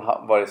hade hon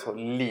varit så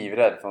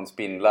livrädd från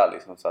spindlar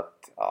liksom, så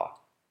att,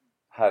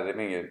 herre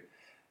min gud.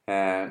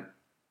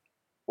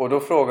 Och då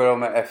frågar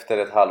de efter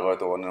ett halvår,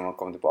 ett år när de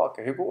kom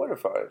tillbaka, hur går det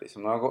för dig?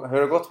 Liksom, hur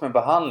har det gått med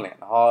behandlingen?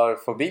 Har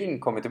fobin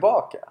kommit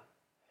tillbaka?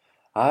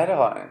 Nej, det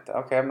har den inte.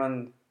 Okej,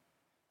 men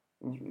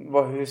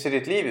hur ser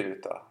ditt liv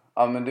ut då?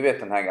 Ja, men du vet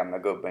den här gamla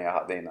gubben jag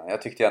hade innan.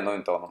 Jag tyckte ändå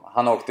inte om honom.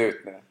 Han har åkt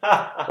ut nu.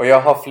 Och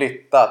jag har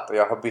flyttat och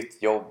jag har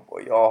bytt jobb.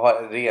 Och jag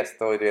har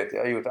rest och jag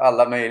har gjort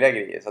alla möjliga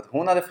grejer. Så att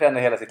hon hade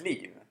förändrat hela sitt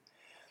liv.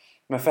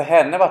 Men för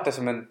henne var det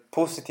som en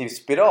positiv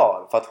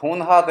spiral. För att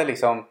hon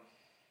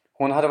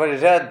hade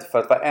varit rädd för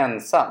att vara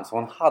ensam. Så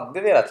hon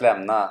hade velat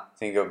lämna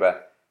sin gubbe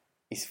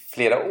i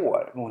flera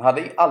år. Men hon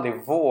hade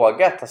aldrig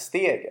vågat ta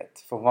steget.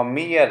 För hon var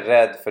mer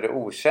rädd för det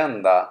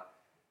okända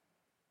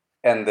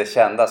än det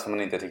kända som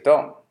hon inte tyckte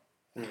om.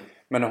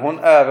 Men hon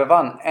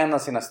övervann en av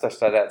sina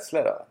största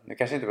rädslor då. Det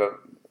kanske inte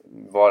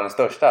var den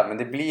största, men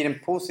det blir en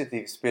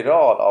positiv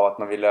spiral av att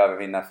man vill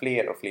övervinna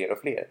fler och fler och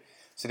fler.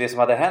 Så det som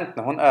hade hänt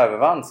när hon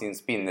övervann sin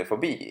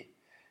spindelfobi,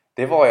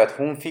 det var ju att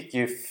hon fick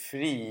ju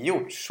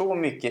frigjort så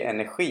mycket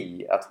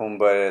energi att hon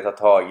började ta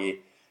tag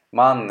i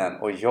mannen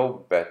och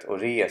jobbet och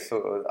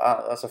resor.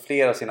 Alltså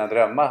flera av sina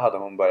drömmar hade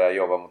hon börjat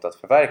jobba mot att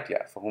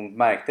förverkliga. För hon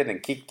märkte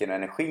den kicken och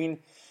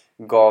energin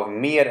gav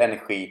mer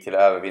energi till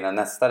att övervinna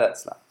nästa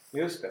rädsla.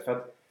 Just det,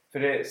 för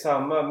det är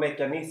samma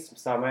mekanism,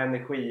 samma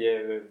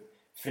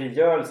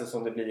energifrigörelse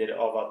som det blir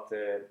av att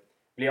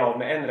bli av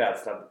med en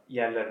rädsla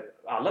gäller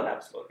alla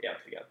rädslor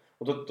egentligen.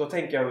 Och då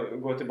tänker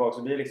jag gå tillbaka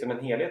så blir det liksom en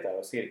helhet där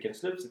och cirkeln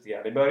sluts lite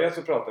grann. I början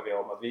så pratar vi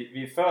om att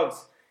vi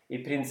föds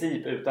i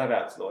princip utan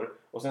rädslor.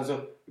 Och sen så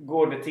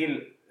går det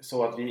till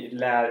så att vi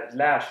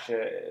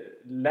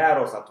lär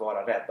oss att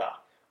vara rädda.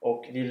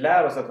 Och vi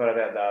lär oss att vara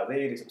rädda, det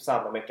är liksom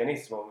samma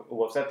mekanism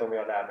oavsett om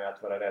jag lär mig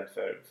att vara rädd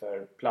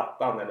för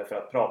plattan eller för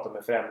att prata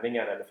med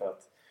främlingar eller för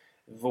att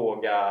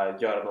våga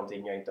göra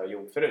någonting jag inte har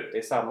gjort förut. Det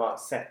är samma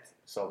sätt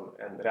som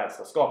en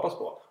rädsla skapas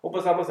på. Och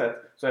på samma sätt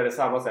så är det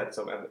samma sätt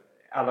som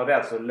alla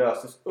rädslor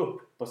löses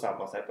upp på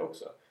samma sätt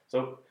också.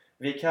 Så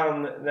vi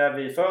kan, när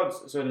vi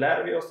föds så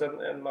lär vi oss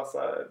en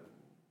massa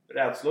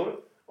rädslor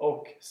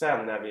och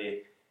sen när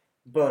vi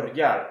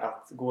börjar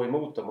att gå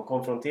emot dem och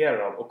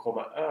konfrontera dem och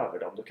komma över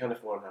dem, då kan du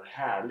få den här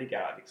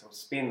härliga liksom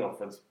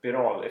spin-offen,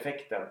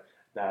 spiraleffekten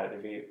där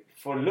vi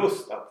får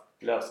lust att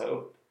lösa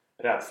upp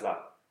rädsla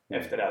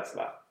efter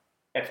rädsla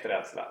efter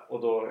rädsla.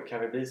 Och då kan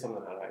vi bli som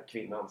den här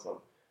kvinnan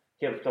som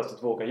helt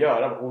plötsligt vågar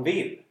göra vad hon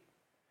vill.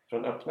 För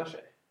hon öppnar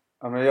sig.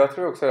 Ja, men jag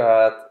tror också det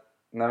här att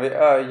när vi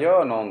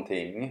gör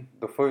någonting,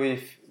 då får vi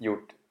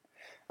gjort...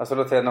 Alltså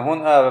låt säga, när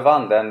hon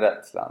övervann den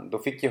rädslan, då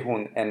fick ju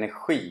hon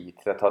energi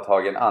till att ta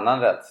tag i en annan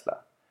rädsla.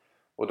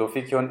 Och då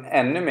fick ju hon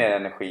ännu mer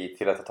energi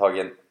till att ta tag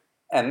i en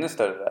ännu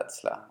större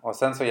rädsla. Och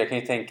sen så, jag kan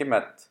ju tänka mig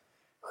att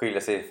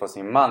skilja sig från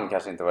sin man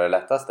kanske inte var det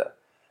lättaste.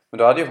 Men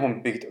då hade ju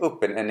hon byggt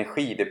upp en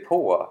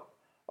energidepå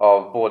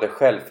av både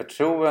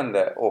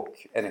självförtroende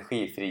och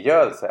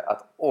energifrigörelse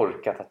att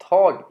orka ta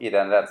tag i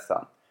den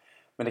rädslan.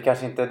 Men det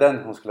kanske inte är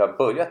den hon skulle ha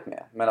börjat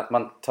med. Men att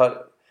man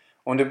tar...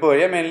 Om du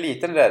börjar med en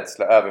liten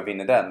rädsla och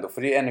övervinner den, då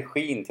får du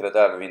energin till att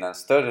övervinna en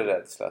större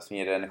rädsla som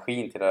ger dig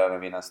energin till att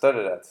övervinna en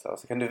större rädsla. Och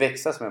så kan du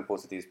växa som en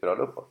positiv spiral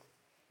uppåt.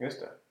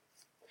 Just det.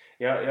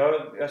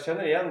 Jag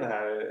känner igen det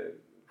här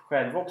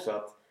själv också.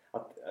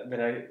 Att den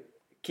här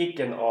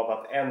kicken av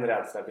att en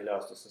rädsla blir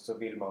löst och så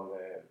vill man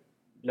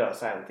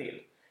lösa en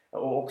till.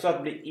 Och också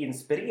att bli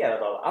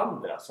inspirerad av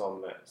andra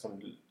som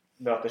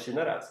möter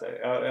sina rädslor.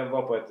 Jag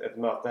var på ett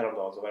möte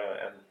häromdagen, så var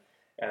det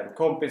en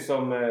kompis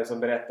som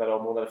berättade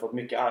om hon hade fått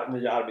mycket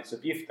nya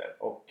arbetsuppgifter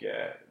och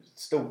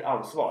stort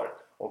ansvar.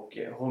 Och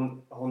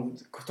hon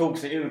tog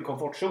sig ur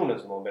komfortzonen,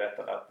 som hon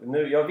berättade. Att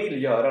jag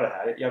vill göra det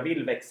här, jag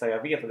vill växa,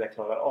 jag vet att jag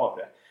klarar av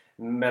det.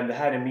 Men det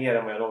här är mer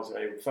än vad jag någonsin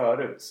har gjort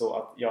förut, så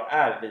att jag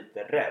är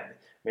lite rädd.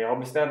 Men jag har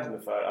bestämt mig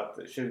för att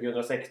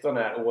 2016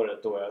 är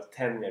året då jag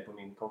tänjer på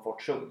min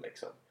komfortzon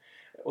liksom.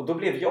 Och då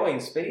blev jag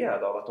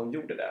inspirerad av att hon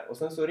gjorde det. Och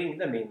sen så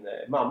ringde min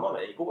mamma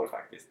mig igår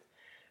faktiskt.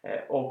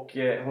 Och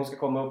hon ska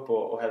komma upp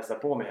och hälsa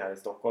på mig här i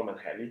Stockholm en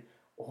helg.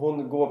 Och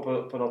hon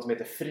går på något som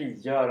heter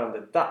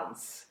frigörande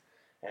dans.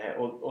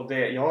 Och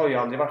jag har ju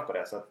aldrig varit på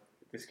det, så att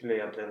det skulle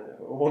egentligen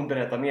hon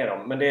berätta mer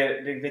om. Men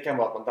det kan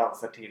vara att man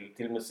dansar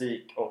till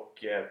musik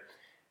och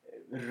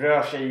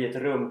rör sig i ett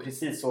rum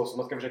precis så som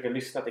man ska försöka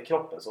lyssna till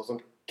kroppen. Så som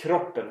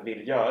kroppen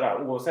vill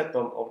göra. Oavsett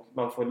om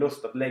man får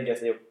lust att lägga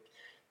sig och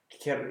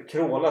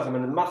kråla som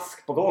en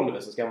mask på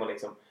golvet, så ska man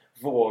liksom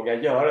våga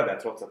göra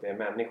det trots att det är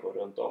människor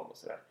runt om och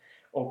sådär.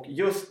 Och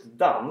just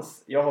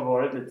dans, jag har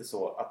varit lite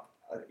så att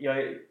jag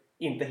är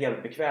inte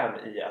helt bekväm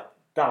i att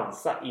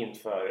dansa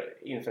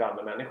inför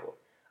andra människor.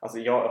 Alltså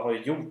jag har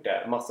gjort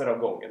det massor av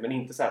gånger, men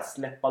inte så här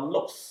släppa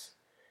loss.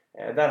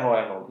 Där har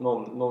jag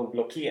någon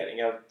blockering.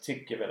 Jag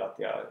tycker väl att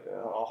jag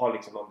har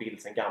liksom någon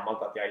bild sedan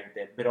gammalt att jag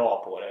inte är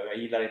bra på det. Och jag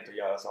gillar inte att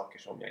göra saker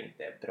som jag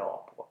inte är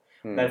bra på.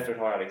 Därför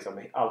har jag liksom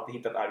alltid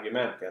hittat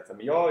argument till att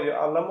men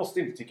alla måste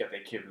inte tycka att det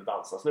är kul att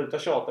dansa. Sluta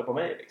tjata på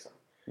mig liksom.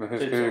 Men hur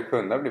skulle du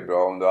kunna bli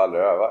bra om du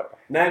aldrig övar?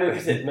 Nej, men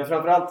precis. Men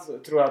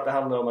framförallt tror jag att det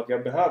handlar om att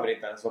jag behöver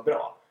inte ens vara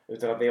bra.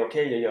 Utan att det är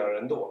okej att göra det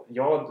ändå.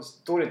 Jag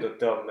står inte och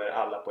dömer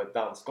alla på ett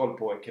dansgolv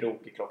på en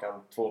krok i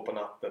 2 på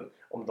natten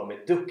om de är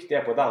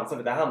duktiga på att dansa.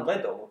 För det handlar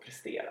inte om att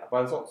prestera.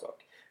 Bara en sån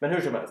sak. Men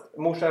hur som helst.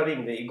 Morsan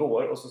ringde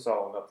igår och så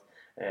sa hon att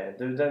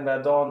du, den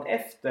där dagen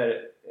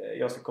efter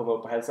jag ska komma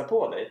upp och hälsa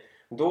på dig,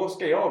 då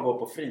ska jag gå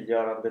på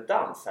frigörande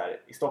dans här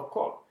i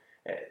Stockholm.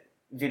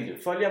 Vill du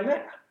följa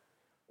med?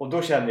 Och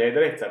då kände jag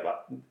direkt så här,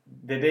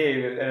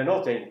 är det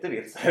något jag inte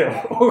vill, så är det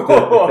att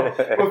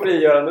gå på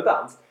frigörande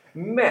dans.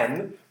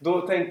 Men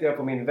då tänkte jag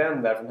på min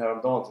vän där från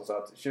häromdagen som sa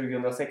att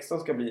 2016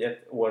 ska bli ett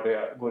år då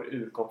jag går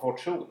ur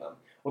komfortzonen.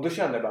 Och då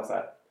kände jag bara så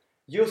här,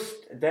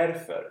 just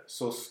därför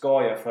så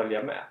ska jag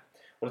följa med.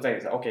 Och då tänkte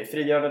jag så här, okej,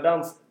 frigörande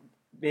dans,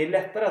 det är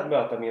lättare att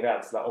möta min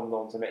rädsla om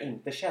någon som jag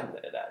inte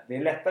känner är där. Det är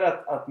lättare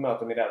att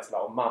möta min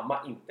rädsla om mamma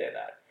inte är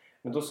där.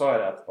 Men då sa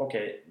jag att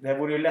okej, det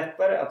vore ju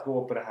lättare att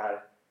gå på det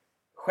här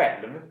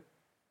själv.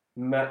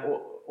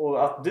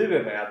 Och att du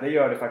är med, det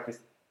gör det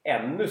faktiskt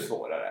ännu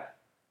svårare.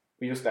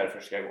 Och just därför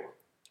ska jag gå.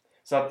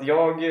 Så att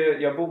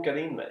jag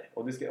bokade in mig.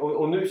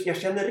 Och nu, jag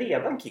känner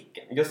redan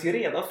kicken. Jag ser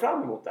redan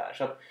fram emot det här.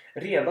 Så att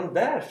redan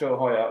där så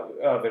har jag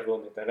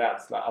övervunnit en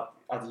rädsla.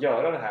 Att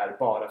göra det här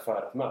bara för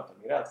att möta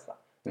min rädsla.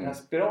 Den här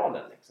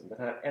spiralen liksom. Den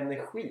här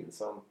energin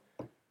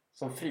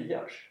som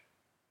frigörs.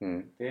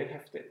 Det är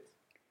häftigt.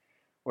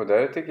 Och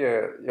där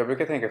tycker jag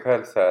brukar tänka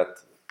själv så här att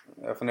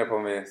jag funderar på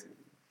om vi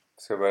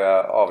ska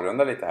börja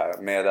avrunda lite här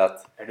med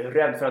att... Är du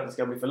rädd för att det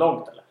ska bli för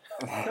långt eller?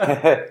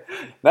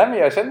 Nej, men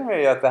jag känner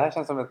mig att det här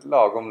känns som ett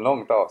lagom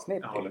långt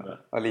avsnitt.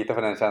 Och lite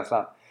på den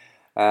känslan.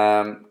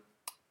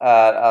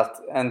 Är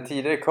att en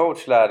tidigare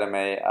coach lärde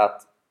mig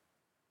att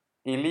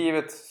i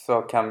livet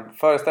så kan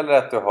föreställa dig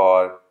att du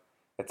har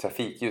ett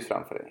trafikljus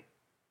framför dig.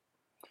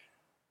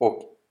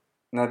 Och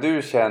när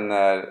du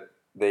känner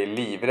dig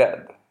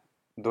livrädd,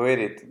 då är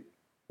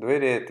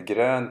det ett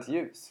grönt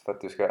ljus för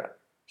att du ska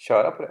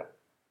köra på det.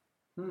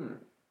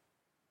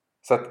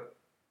 Så att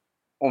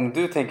om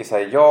du tänker så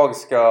här: jag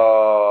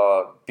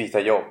ska byta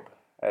jobb,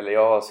 eller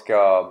jag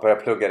ska börja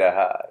plugga det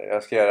här,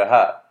 jag ska göra det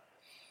här,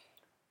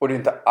 och du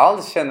inte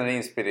alls känner dig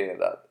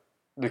inspirerad,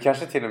 du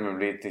kanske till och med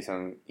blir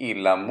liksom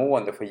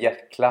illamående, får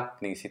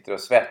hjärtklappning, sitter och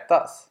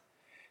svettas.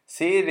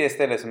 Se det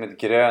istället som ett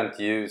grönt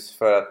ljus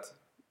för att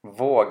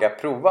våga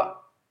prova.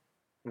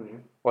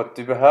 Och att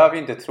du behöver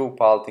inte tro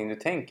på allting du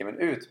tänker, men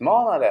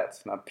utmana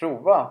rädslan,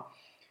 prova.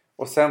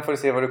 Och sen får du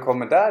se vad du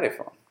kommer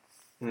därifrån.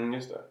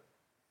 Just det.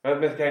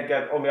 Men jag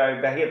tänker att om jag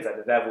är helt säker,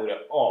 det där vore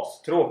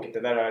astråkigt. Det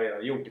där har jag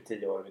redan gjort i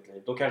 10 år i mitt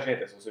liv. Då kanske jag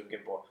inte är så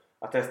sugen på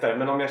att testa det.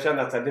 Men om jag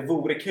känner att det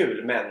vore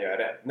kul, men jag är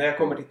rädd. När jag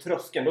kommer till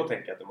tröskeln, då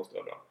tänker jag att det måste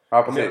vara bra.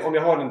 Ja, om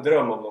jag har en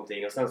dröm om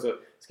någonting och sen så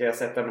ska jag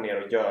sätta mig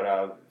ner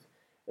och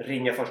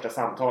ringa första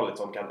samtalet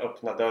som kan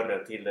öppna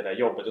dörren till det där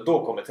jobbet. Och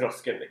då kommer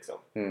tröskeln liksom.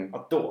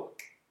 Att då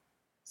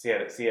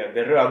se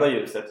det röda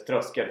ljuset,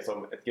 tröskeln,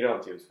 som ett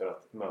grönt ljus för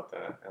att möta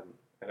en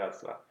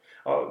rädsla.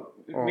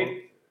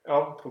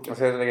 Jag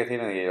ska lägga till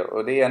en grej.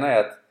 Och det ena är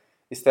att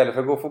istället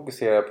för att gå och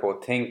fokusera på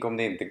tänk om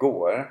det inte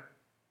går,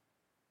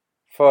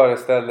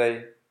 föreställ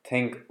dig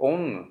tänk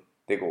om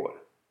det går.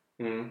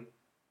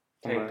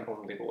 Tänk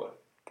om det går.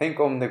 Tänk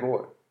om det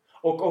går.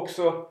 Och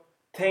också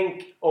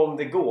tänk om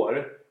det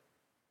går.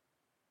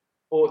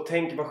 Och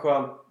tänk vad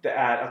skönt det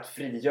är att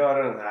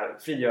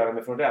frigöra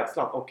mig från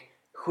rädslan. Och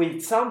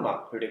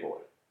skitsamma hur det går.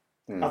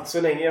 Att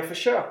så länge jag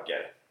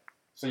försöker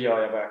så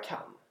gör jag vad jag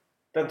kan.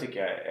 Den tycker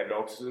jag är bra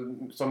också.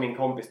 Som min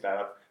kompis där,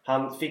 att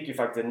han fick ju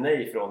faktiskt en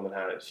nej från den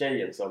här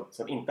tjejen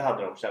som inte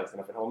hade de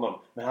känslorna för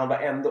honom. Men han var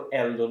ändå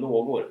eld och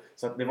lågor.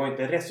 Så att det var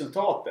inte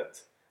resultatet.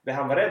 Det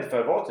han var rädd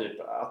för var typ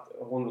att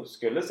hon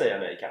skulle säga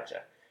nej kanske.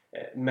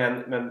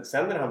 Men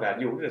sen när han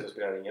väl gjorde det så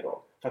spelade det ingen roll.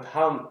 För att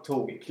han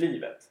tog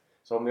klivet.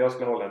 Så om jag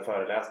skulle hålla en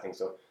föreläsning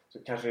så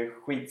kanske det är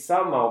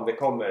skitsamma om det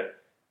kommer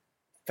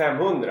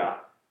 500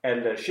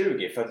 eller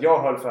 20. För att jag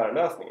höll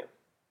föreläsningen.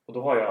 Och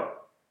då har jag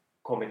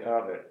kommit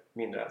över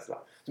min rädsla.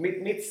 Så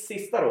mitt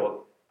sista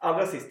råd,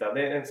 allra sista,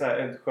 det är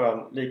en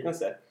skön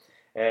liknelse.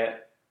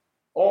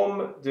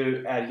 Om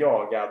du är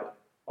jagad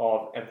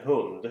av en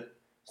hund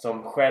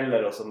som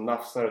skäller och som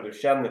nafsar och du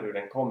känner hur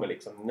den kommer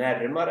liksom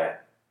närmare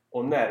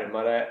och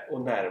närmare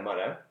och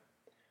närmare,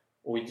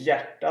 och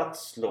hjärtat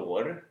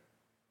slår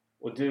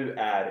och du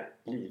är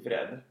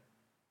livrädd,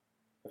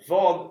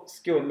 vad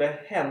skulle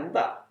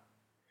hända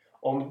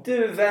om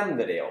du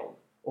vänder dig om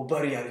och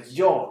börjar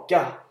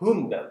jaga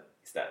hunden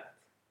istället?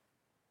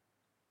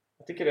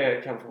 Jag tycker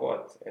det kan få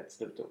vara ett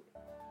slutord.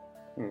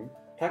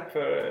 Tack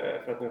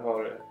för att du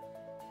har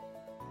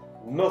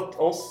mött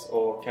oss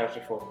och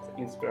kanske fått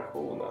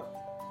inspiration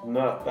att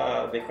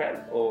möta dig själv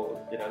och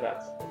dina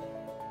rädslor.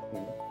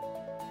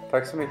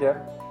 Tack så mycket.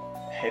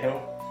 Hej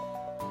då.